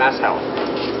applied for Mass Health,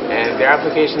 and their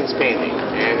application is pending,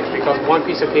 and it's because one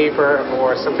piece of paper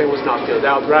or something was not filled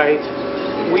out right.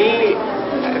 We,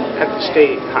 at the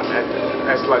state,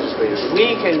 as legislators,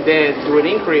 we can then do an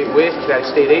inquiry with that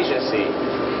state agency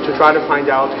to try to find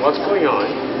out what's going on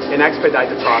and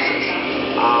expedite the process.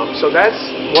 So that's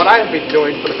what I've been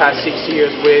doing for the past 6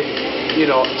 years with,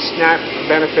 SNAP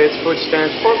benefits, food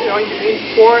stamps, for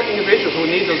individuals who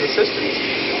need those assistance.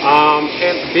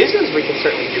 And business we can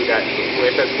certainly do that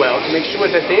with as well, to make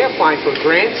sure that they're applying for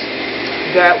grants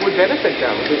that would benefit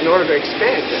them in order to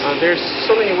expand. There's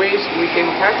so many ways we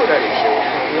can tackle that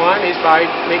issue. One is by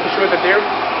making sure that they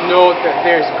know that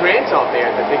there's grants out there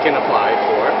that they can apply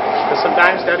for, but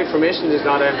sometimes that information is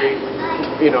not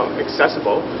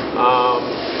accessible.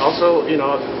 Also,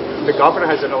 the governor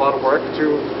has done a lot of work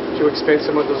to expand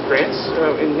some of those grants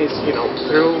in his,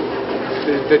 through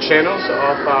the channels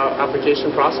of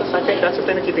application process. I think that's a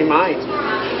thing to keep in mind.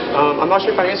 I'm not sure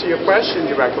if I answered your question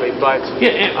directly, but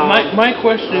my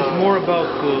question is more about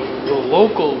the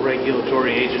local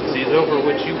regulatory agencies over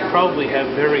which you probably have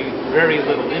very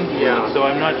little influence. Yeah. So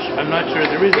I'm not sure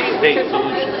there is a state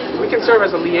solution. We can serve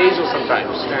as a liaison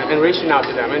sometimes and reaching out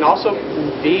to them, and also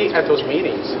be at those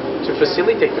meetings to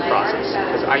facilitate the process.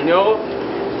 Because I know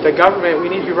the government, we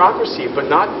need bureaucracy, but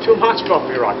not too much about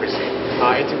bureaucracy.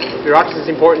 Bureaucracy is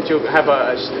important to have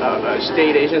a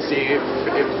state agency,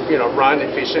 run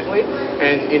efficiently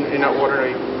and in an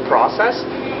orderly process.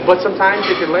 But sometimes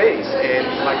it delays,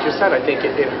 and like you said, I think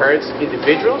it hurts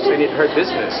individuals and it hurts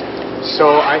business.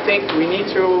 So I think we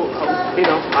need to,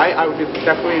 I would be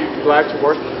definitely glad to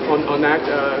work on that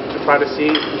to try to see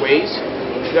ways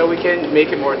that we can make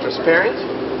it more transparent.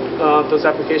 Those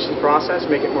application process,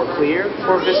 make it more clear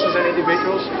for business and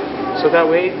individuals, so that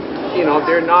way,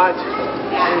 they're not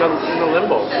in a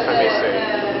limbo, if I may say.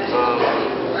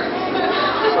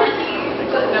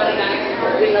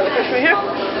 Another question right here.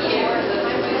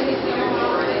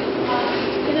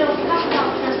 Talk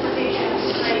about transportation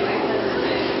is great because,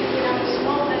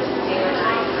 small businesses,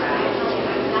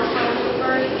 downtown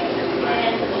Lunenburg,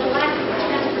 and the lack of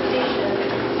transportation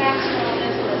affects small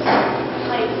business,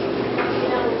 like,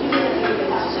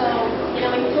 so,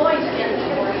 employees get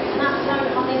for it. Not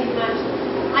how many times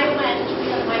I went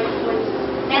because my employees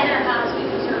at their house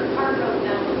because their car broke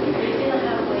down. They didn't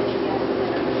have a way to get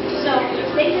there. So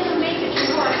they didn't make it to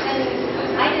work, and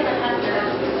I didn't have their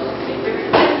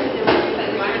revenue to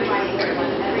writing,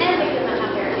 and they didn't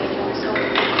have their agent. So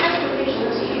transportation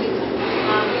is huge.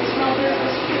 Small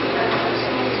business,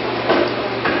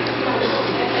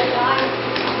 and I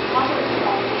offer it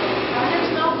all.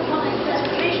 There's no public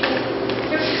transportation.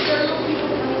 There are no people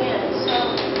coming in. So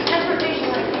transportation,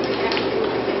 I think, is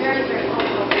actually very, very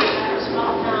helpful for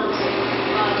small towns.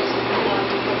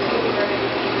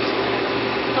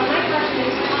 So my question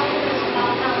is, how can a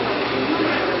small town like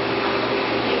Lunenburg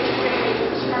make a very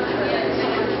good structure that's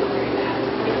similar to that?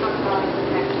 We talk about it.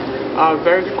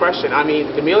 Very good question. I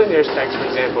mean, the millionaire's tax, for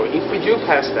example, if we do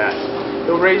pass that,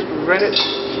 it will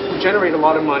generate a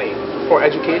lot of money for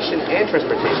education and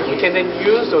transportation. We can then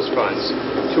use those funds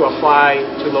to apply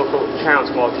to local towns,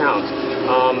 small towns.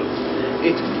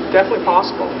 It's definitely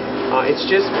possible. It's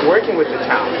just working with the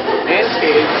town and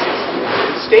state agencies.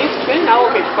 States can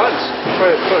allocate funds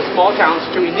for small towns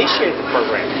to initiate the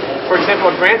program. For example,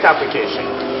 a grant application.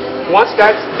 Once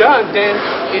that's done, then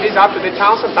it is up to the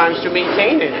town sometimes to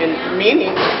maintain it, and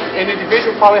meaning an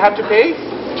individual probably have to pay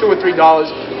 $2 or $3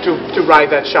 to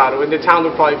ride that shuttle, and the town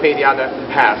would probably pay the other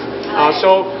half.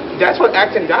 So that's what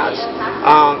Acton does.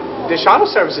 The shuttle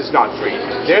service is not free.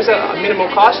 There's a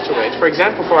minimal cost to it. For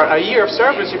example, for a year of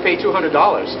service, you pay $200.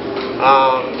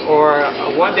 Or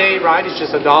a one-day ride is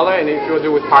just $1, and if you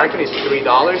do with parking, it's $3.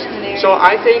 So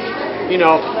I think,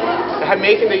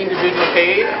 making the individual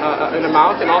pay an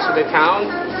amount, and also the town,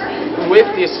 with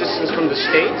the assistance from the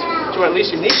state, to at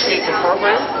least initiate the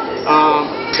program,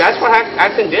 that's what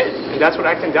Acton did, and that's what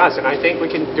Acton does, and I think we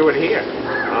can do it here.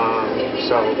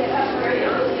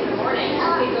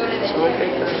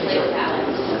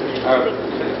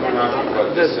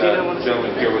 This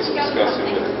gentleman here was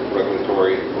discussing with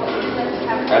regulatory.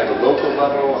 At the local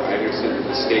level, I understand that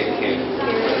the state can't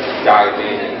dive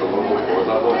in at the local board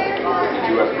level, but you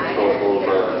do have control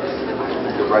over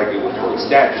the regulatory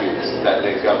statutes that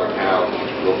then govern how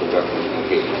local government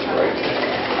engages, right?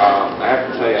 I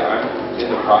have to tell you, I'm in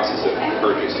the process of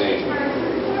purchasing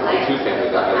a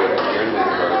two-family that I live in here in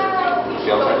Lunenburg.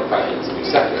 Jail time 5 minutes to be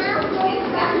septic.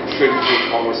 It should take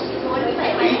almost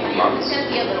 8 months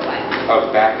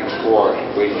of back and forth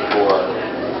waiting for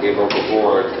a local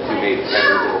board to make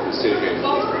every little decision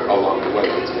along the way.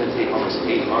 It's going to take almost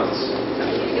 8 months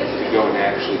to go and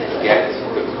actually get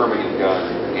the permitting done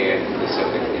and the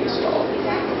septic installed.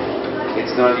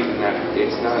 It's not even that,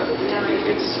 it's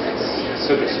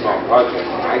such a small project.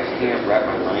 I can't wrap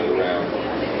my mind around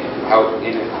how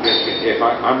inefficient, if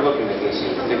I'm looking at this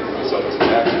and thinking to myself as a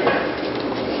taxpayer,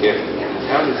 if the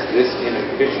town is this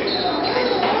inefficient,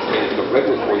 and the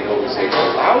regulatory oversight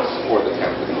allows for the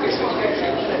town to be this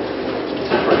inefficient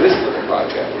for this little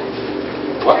project,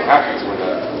 what happens when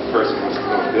a person wants to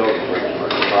go and build a great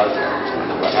commercial project?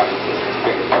 What happens when a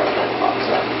bigger project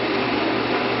pops up?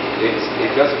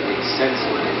 It doesn't make sense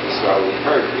to me. So I would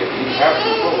encourage you, if you have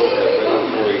control of the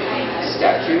regulatory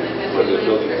statute or the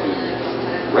ability to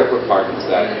reg requirements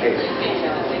that, hey,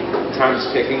 time's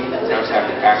ticking, towns have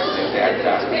to act, and they have to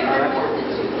act fast. I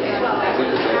think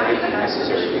that might be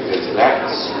necessary, because that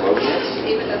slowness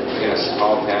in a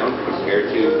small town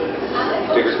compared to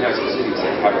bigger towns and cities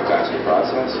that have a faster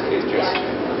process is just,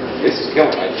 this is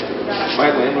killing me.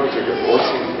 My landlords are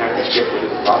divorcing and having to get rid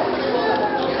of the property.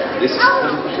 This is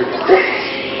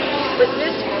ridiculous.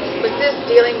 Was this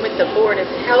dealing with the Board of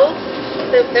Health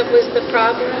that was the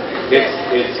problem?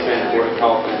 It's been Board of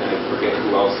Health, and I forget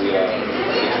who else the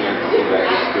engineering company that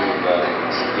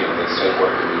is doing the site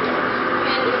work and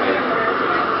the planning.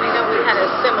 I know we had a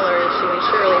similar issue in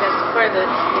Shirley. That's part of the,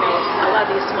 a lot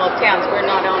of these small towns, we're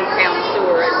not on town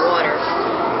sewer and water,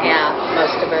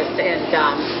 most of us, and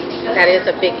that is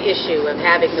a big issue of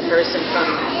having the person from,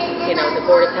 the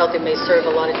Board of Health, who may serve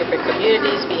a lot of different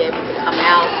communities, be able to come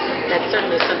out. That's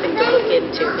certainly something to look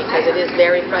into, because it is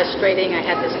very frustrating. I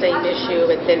had the same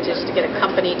issue, and then just to get a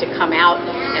company to come out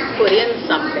and put in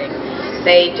something,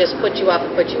 they just put you off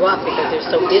and put you off because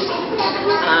they're so busy.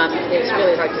 It's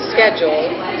really hard to schedule.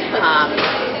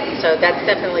 So that's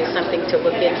definitely something to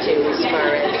look into as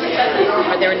far as,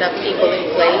 are there enough people in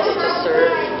place to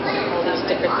serve all these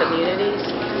different communities?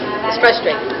 It's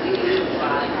frustrating.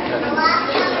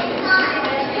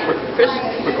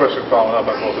 Quick question following up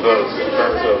on both of those in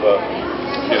terms of,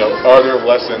 are there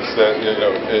lessons that,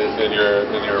 in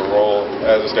your role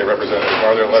as a state representative,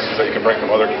 are there lessons that you can bring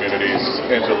from other communities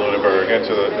into Lunenburg,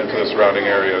 into the surrounding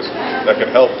areas that can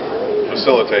help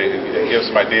facilitate and give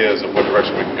some ideas of what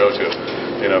direction we can go to?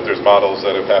 If there's models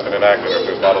that have happened in Acton, or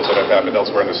if there's models that have happened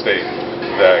elsewhere in the state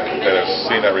that have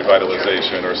seen that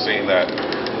revitalization or seen that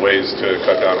ways to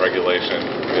cut down regulation.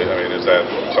 Is that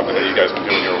something that you guys can do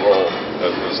in your role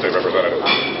as a state representative?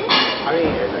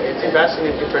 It's investing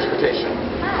in transportation.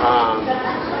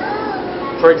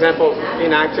 For example, in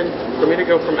Acton, for me to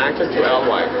go from Acton to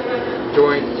LY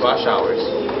during rush hours,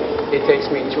 it takes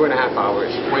me 2.5 hours,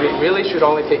 when it really should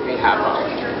only take me half hour.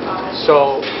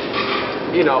 So,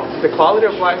 the quality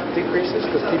of life decreases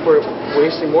because people are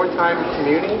wasting more time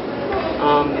commuting.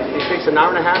 It takes an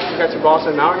hour and a half to get to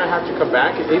Boston, an hour and a half to come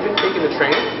back, even taking the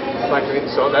train. By doing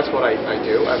so, that's what I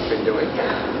do, I've been doing.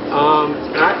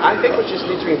 I think we just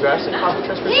need to invest in public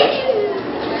transportation.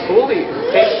 Fully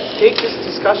take this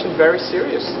discussion very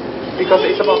serious, because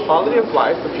it's about quality of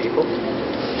life for people.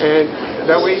 And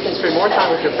that way you can spend more time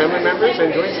with your family members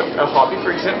and doing a hobby, for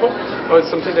example, or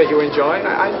something that you enjoy. And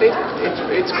I think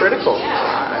it's critical.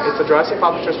 It's addressing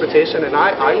public transportation, and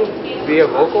I will be a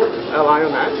vocal ally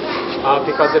on that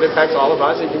because it impacts all of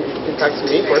us. It impacts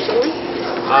me personally.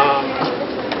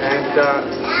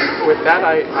 With that,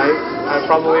 I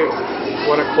probably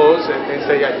want to close and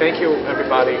say thank you,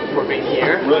 everybody, for being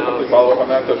here. Really quickly follow up on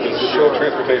that, though, because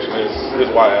transportation is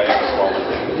why I am a small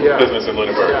business in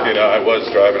Lunenburg. I was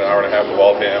driving an hour and a half to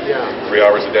Waltham, 3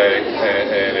 hours a day,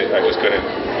 and I just couldn't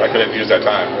I couldn't use that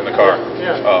time in the car.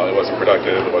 It wasn't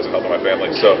productive. It wasn't helping my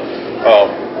family. So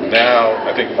now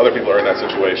I think other people are in that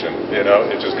situation. You know,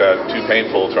 it just got too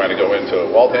painful trying to go into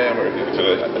Waltham or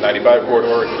into the 95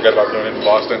 corridor. Forget about doing it in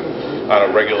Boston on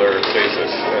a regular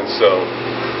basis. And so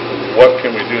what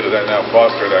can we do to then now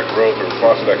foster that growth or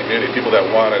foster that community? People that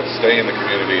want to stay in the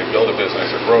community and build a business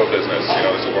or grow a business. You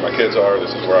know, this is where my kids are.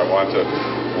 This is where I want to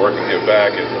work and give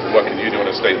back. And what can you do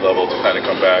on a state level to kind of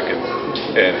come back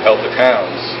and help the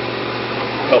towns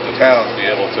be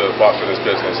able to foster this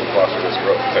business and foster this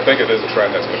growth? I think it is a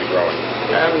trend that's going to be growing.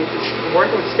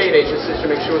 Working with state agencies to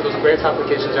make sure those grant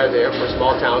applications are there for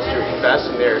small towns to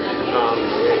invest in their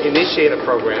initiate a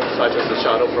program such as the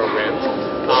shuttle program.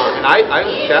 And I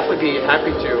would definitely be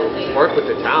happy to work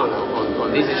with the town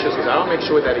on these issues because I want to make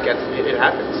sure that it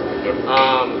happens.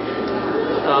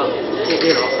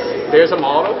 You know, there's a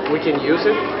model, we can use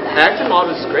it. The active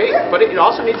model is great, but it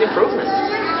also needs improvement.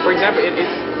 For example,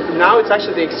 now it's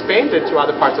actually expanded to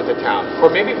other parts of the town. For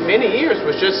maybe many years it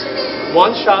was just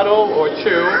one shuttle or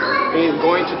two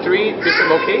going to 3 different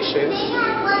locations,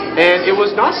 and it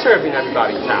was not serving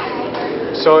everybody in town.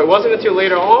 So it wasn't until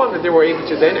later on that they were able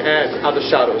to then add other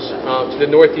shuttles to the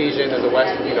northeast and the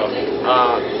west, you know,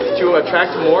 to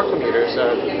attract more commuters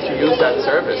to use that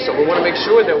service. So we want to make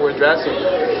sure that we're addressing,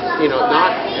 you know,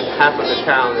 not half of the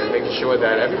town and making sure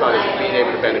that everybody's being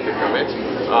able to benefit from it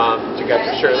to get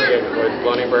to Shirley and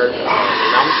Lunenburg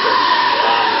and Elmsford.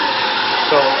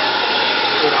 So,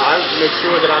 you know, I make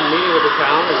sure that I'm meeting with the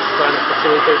town and trying to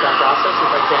facilitate that process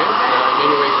if I can in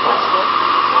any way possible.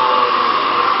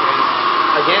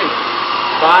 Again,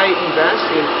 by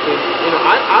investing in, you know,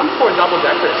 I'm for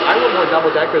double-deckers. I want more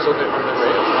double-deckers on the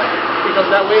rails, because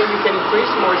that way you can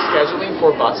increase more scheduling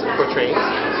for buses, for trains,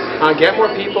 get more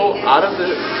people out of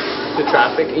the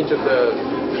traffic into the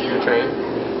train,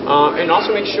 and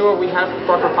also make sure we have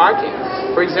proper parking.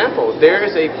 For example, there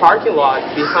is a parking lot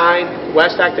behind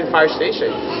West Acton Fire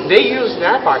Station. They use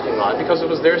that parking lot because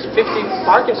there's 50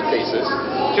 parking spaces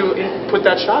to put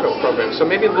that shuttle program. So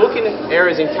maybe looking at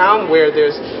areas in town where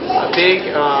there's a big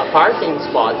parking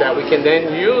spot that we can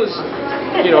then use,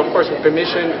 you know, of course with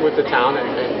permission with the town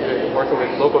and working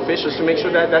with local officials to make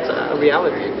sure that that's a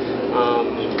reality.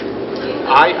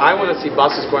 I want to see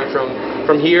buses going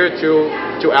from here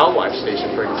to Alewife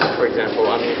Station, for example.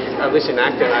 I mean, at least in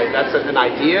Acton, that's an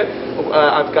idea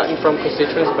I've gotten from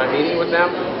constituents by meeting with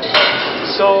them.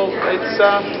 So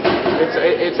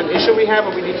it's an issue we have,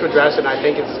 but we need to address it. And I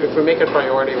think if we make it a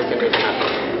priority, we can make it happen.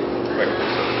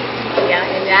 Yeah,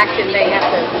 in Acton, they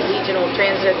have the Regional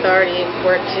Transit Authority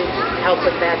work to help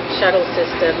with that shuttle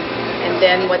system. And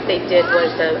then what they did was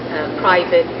a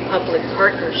private-public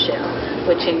partnership,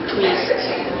 which increased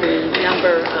the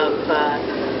number of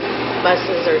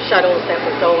buses or shuttles that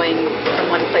were going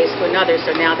from one place to another.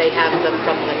 So now they have them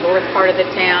from the north part of the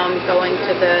town going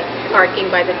to the parking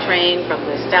by the train, from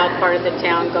the south part of the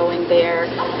town going there.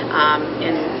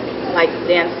 And like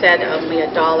Dan said, only $1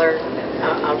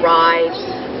 a ride.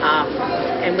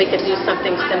 And we could do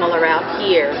something similar out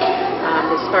here.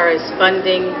 As far as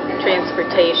funding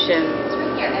transportation,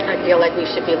 I feel like we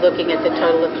should be looking at the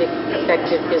total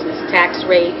effective business tax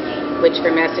rate, which for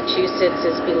Massachusetts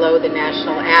is below the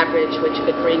national average, which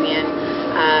could bring in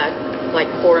like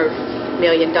 $4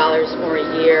 million more a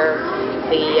year.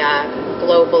 The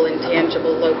global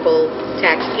intangible local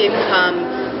tax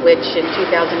income, which in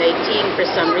 2018, for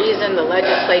some reason, the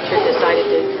legislature decided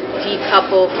to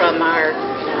decouple from our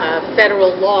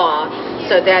federal law,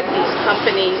 so that these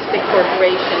companies, big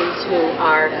corporations who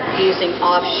are using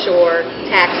offshore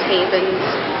tax havens,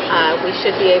 we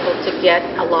should be able to get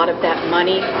a lot of that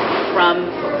money from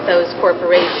those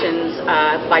corporations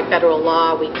by federal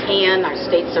law. We can. Our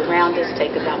states around us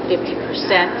take about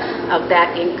 50% of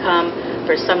that income.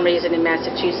 For some reason in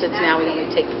Massachusetts now we only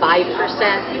take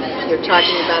 5%. You're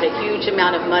talking about a huge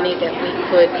amount of money that we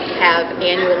could have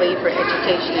annually for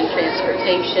education and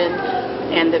transportation.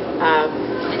 And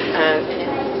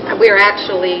we're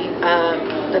actually,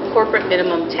 the corporate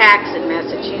minimum tax in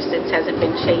Massachusetts hasn't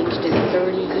been changed in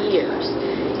 30 years.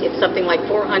 It's something like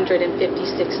 $456,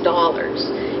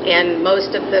 and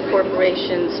most of the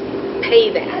corporations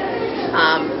pay that.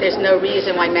 There's no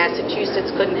reason why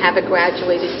Massachusetts couldn't have a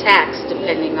graduated tax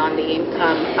depending on the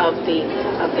income of the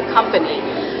company.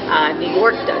 New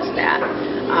York does that.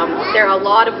 There are a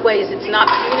lot of ways. It's not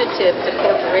punitive to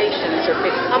corporations or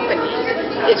big companies.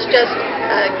 It's just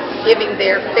giving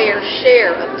their fair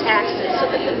share of taxes so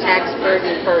that the tax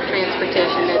burden for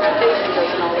transportation and education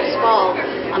doesn't always fall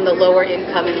on the lower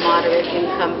income and moderate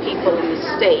income people in the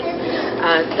state.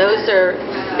 Those are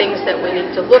things that we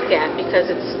need to look at, because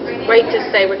it's great to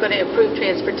say we're going to improve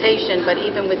transportation, but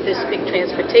even with this big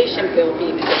transportation bill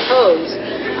being proposed,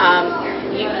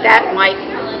 that might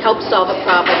help solve a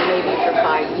problem maybe for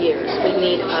 5 years. We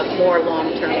need a more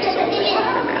long-term solution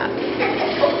for that.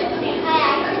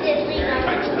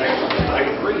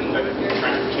 I agree that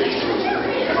transportation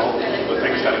and all the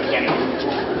things that it can do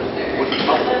would be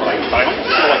helpful, but I don't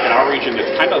feel like in our region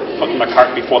it's kind of putting the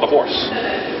cart before the horse.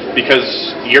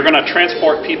 Because you're going to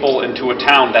transport people into a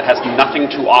town that has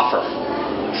nothing to offer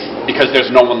because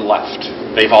there's no one left.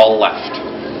 They've all left.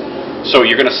 So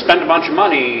you're going to spend a bunch of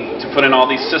money to put in all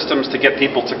these systems to get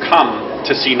people to come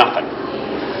to see nothing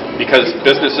because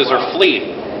businesses are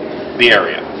fleeing the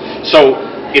area. So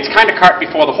it's kind of cart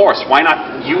before the horse. Why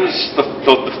not use the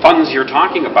funds you're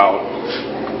talking about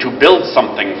to build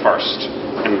something first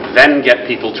and then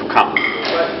get people to come?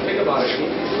 But think about it. If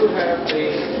you have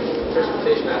a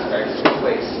transportation aspect in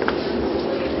place,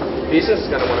 business is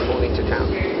going to want to move into town.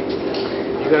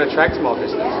 You're going to attract small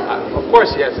business. Of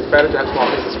course, yes, it's better to have small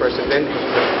business first and then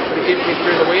but if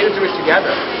there's a way to do it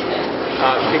together.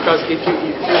 Because if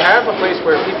you have a place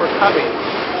where people are coming,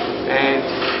 and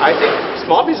I think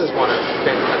small business want to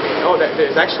then come in. Oh,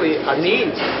 there's actually a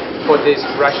need for this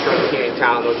restaurant here in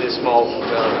town or this small,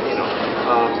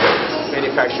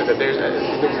 manufacturer that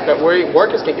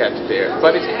workers can get to there.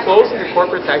 But it's closing the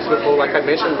corporate tax loophole, like I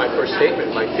mentioned in my first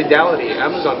statement, like Fidelity,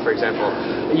 Amazon, for example,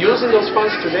 using those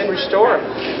funds to then restore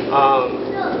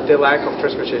the lack of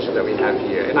transportation that we have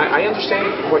here. And I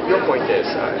understand what your point is,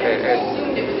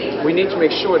 and we need to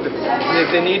make sure that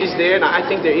the need is there, and I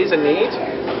think there is a need,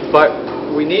 but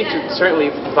we need to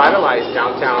certainly vitalize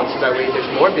downtown so that way there's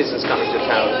more business coming to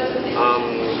town.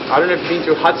 I don't know if you've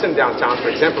been to Hudson downtown,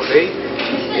 for example.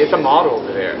 It's a model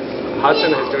over there.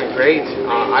 Hudson is doing great.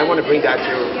 I want to bring that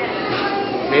to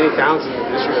many towns in the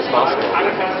district as possible. I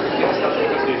would have to guess that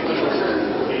because the officials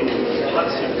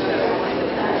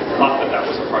thought that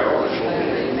was a priority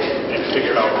and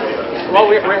figured out a way to...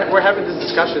 Well, we're having this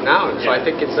discussion now, so I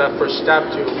think it's a first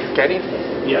step to getting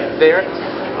there.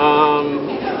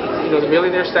 The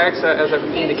millionaire tax, as I've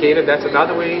indicated, that's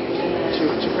another way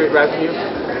to create revenue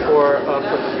for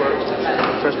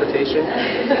transportation.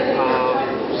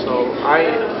 So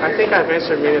I think I've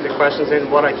answered many of the questions and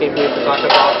what I came here to talk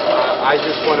about. I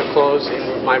just want to close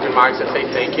in my remarks and say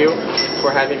thank you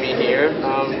for having me here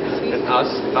and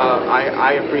us.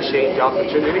 I appreciate the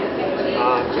opportunity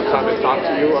to come and talk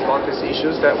to you about these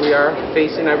issues that we are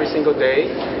facing every single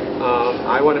day.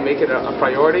 I want to make it a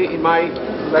priority in my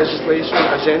legislation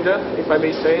agenda, if I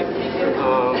may say.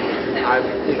 I'm,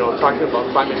 talking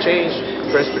about climate change,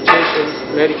 transportation,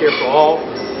 Medicare for all,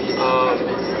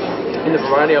 and a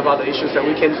variety of other issues that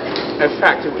we can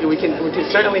affect. We can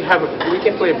certainly we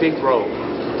can play a big role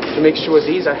to make sure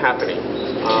these are happening.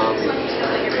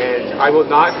 And I will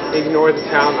not ignore the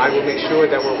town. I will make sure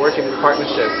that we're working in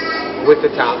partnership with the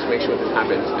town to make sure this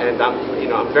happens. And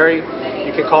you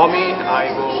can call me,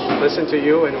 I will listen to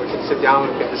you, and we can sit down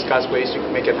and we can discuss ways to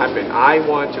make it happen. I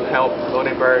want to help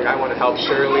Lunenburg, I want to help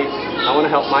Shirley, I want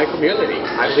to help my community.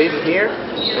 I live here,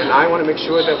 and I want to make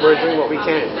sure that we're doing what we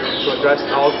can to address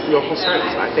all your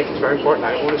concerns. I think it's very important.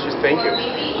 I want to just thank you.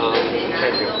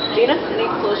 Thank you. Dina, any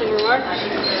closing remarks?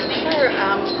 Sure.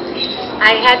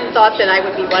 I hadn't thought that I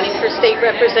would be running for state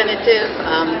representative.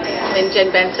 When Jen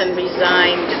Benson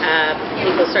resigned,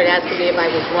 people started asking me if I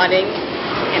was running,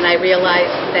 and I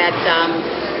realized that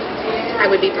I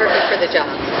would be perfect for the job.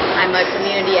 I'm a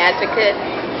community advocate.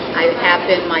 I have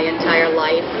been my entire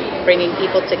life, bringing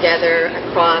people together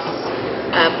across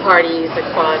parties,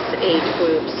 across age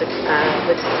groups,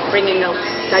 with bringing a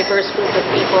diverse group of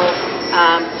people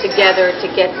together to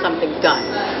get something done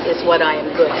is what I am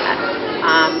good at.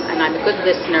 And I'm a good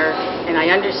listener, and I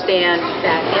understand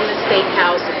that in the State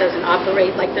House it doesn't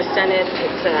operate like the Senate.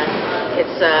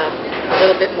 It's a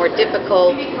little bit more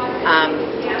difficult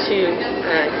to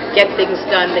get things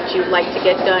done that you'd like to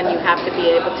get done. You have to be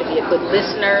able to be a good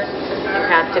listener. You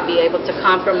have to be able to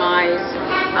compromise.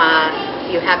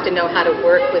 You have to know how to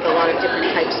work with a lot of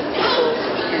different types of people,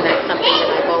 and that's something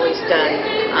that I've always done.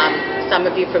 Some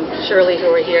of you from Shirley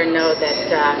who are here know that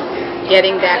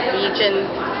getting that region,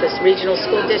 this regional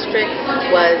school district,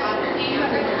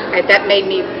 that made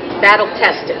me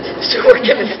battle-tested to work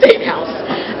in the State House.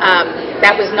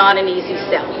 That was not an easy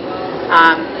sell,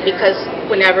 because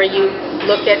whenever you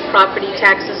look at property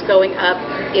taxes going up,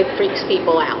 it freaks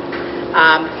people out.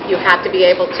 You have to be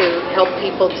able to help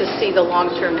people to see the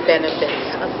long-term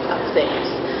benefits of things.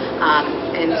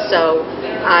 And so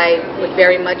I would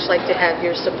very much like to have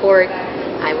your support.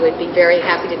 I would be very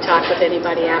happy to talk with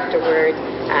anybody afterward.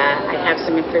 I have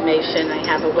some information. I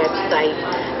have a website.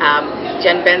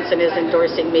 Jen Benson is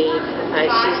endorsing me.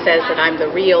 She says that I'm the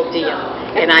real deal,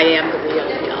 and I am the real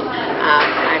deal.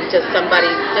 I'm just somebody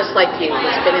just like you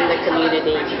who's been in the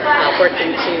community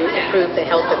working to improve the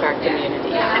health of our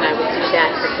community, and I would do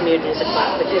that for communities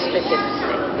across the district and the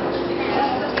state.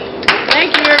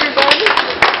 Thank you,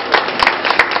 everybody.